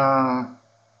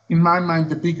 in my mind,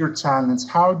 the bigger challenge.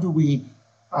 How do we,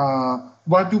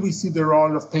 what do we see the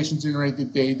role of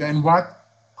patient-generated data, and what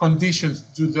conditions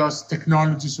do those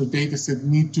technologies or data sets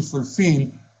need to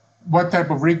fulfill? What type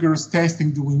of rigorous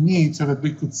testing do we need so that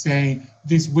we could say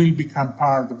this will become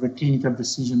part of the clinical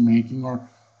decision-making, or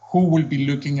who will be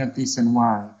looking at this and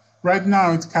why? Right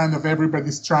now, it's kind of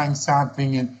everybody's trying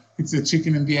something, and it's the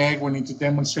chicken and the egg. We need to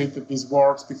demonstrate that this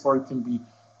works before it can be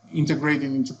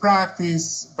integrated into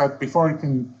practice, but before it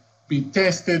can be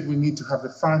tested, we need to have the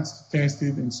funds to test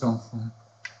it and so forth.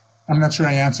 I'm not sure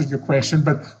I answered your question,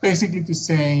 but basically to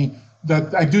say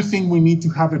that I do think we need to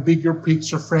have a bigger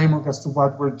picture framework as to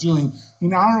what we're doing.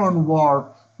 In our own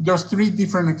work, there's 3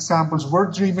 different examples.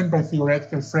 We're driven by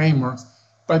theoretical frameworks,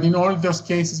 but in all of those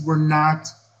cases, we're not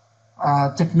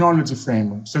technology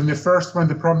frameworks. So in the first one,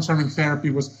 the problem-solving therapy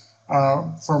was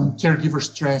from caregiver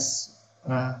stress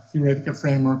theoretical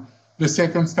framework. The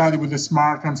second study with the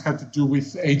smart arms had to do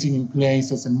with aging in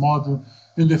place as a model.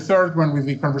 And the third one with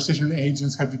the conversational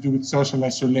agents had to do with social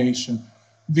isolation.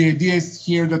 The idea is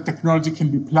here that technology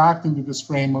can be plugged into these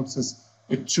frameworks as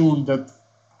a tool that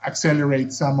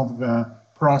accelerates some of the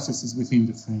processes within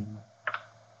the framework.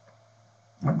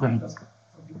 Go ahead. So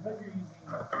because you're using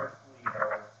commercially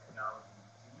available technology,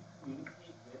 do you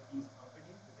communicate with these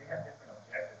companies? Because they have different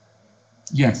objectives.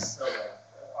 Yes. So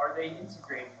are they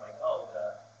integrating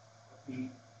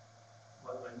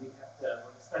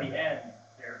when the study ends,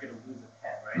 they're going to lose a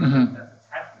pet, right? Mm-hmm. That's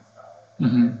attachment style.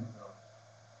 Mm-hmm. So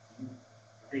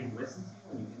they listen to you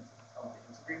when you tell them to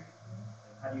integrate with them?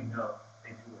 And how do you know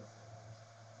they do listen?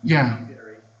 Yeah.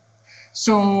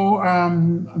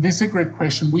 So this is a great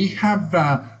question. We have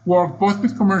worked both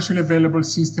with commercially available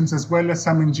systems as well as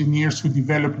some engineers who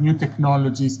develop new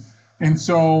technologies. And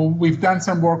so we've done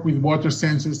some work with water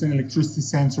sensors and electricity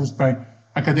sensors by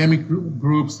academic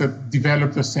groups that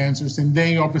develop the sensors, and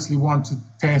they obviously want to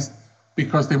test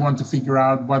because they want to figure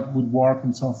out what would work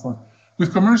and so forth.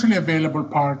 With commercially available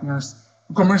partners,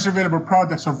 commercially available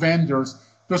products or vendors,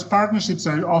 those partnerships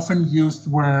are often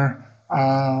used where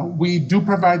we do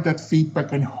provide that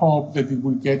feedback and hope that it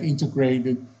will get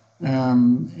integrated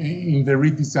in the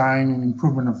redesign and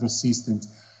improvement of the systems.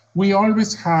 We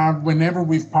always have, whenever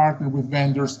we've partnered with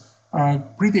vendors,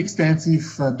 pretty extensive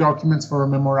documents for a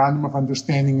memorandum of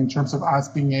understanding in terms of us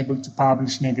being able to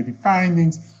publish negative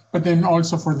findings, but then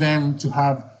also for them to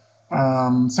have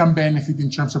some benefit in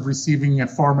terms of receiving a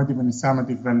formative and a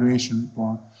summative evaluation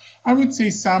report. I would say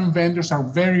some vendors are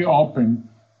very open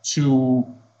to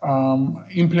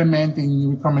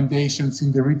implementing recommendations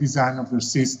in the redesign of their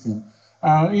system.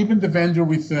 Even the vendor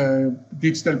with the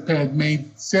digital pad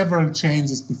made several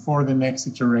changes before the next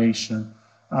iteration.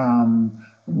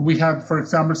 We had, for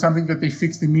example, something that they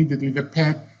fixed immediately. The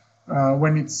pet,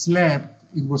 when it slept,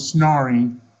 it was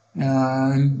snoring,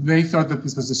 and they thought that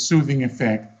this was a soothing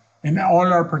effect. And all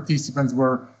our participants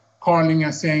were calling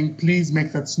us saying, please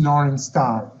make that snoring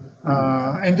stop.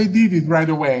 And they did it right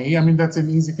away. I mean, that's an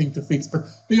easy thing to fix, but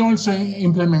they also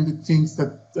implemented things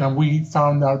that we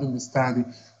found out in the study.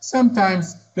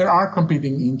 Sometimes there are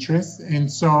competing interests,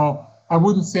 and so I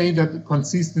wouldn't say that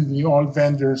consistently all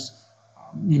vendors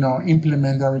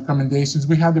implement our recommendations.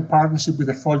 We had a partnership with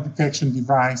a fault detection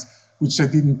device, which I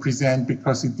didn't present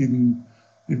because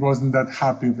it wasn't that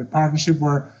happy with the partnership,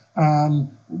 where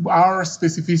our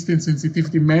specificity and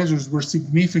sensitivity measures were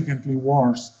significantly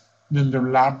worse than their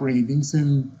lab readings,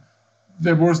 and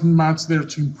there wasn't much there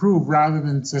to improve, rather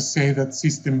than just say that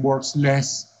system works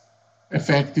less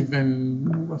effective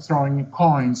than throwing a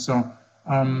coin. So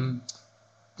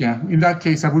yeah, in that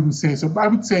case, I wouldn't say so. But I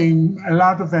would say a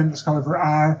lot of vendors, however,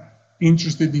 are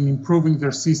interested in improving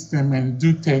their system and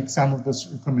do take some of those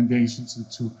recommendations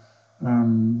into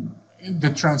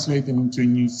that translate them into a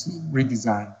new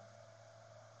redesign.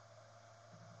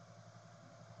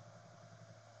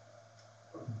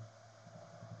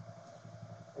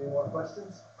 Any more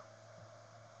questions?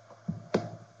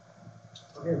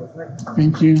 Okay, well,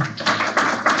 thank you. Thank you.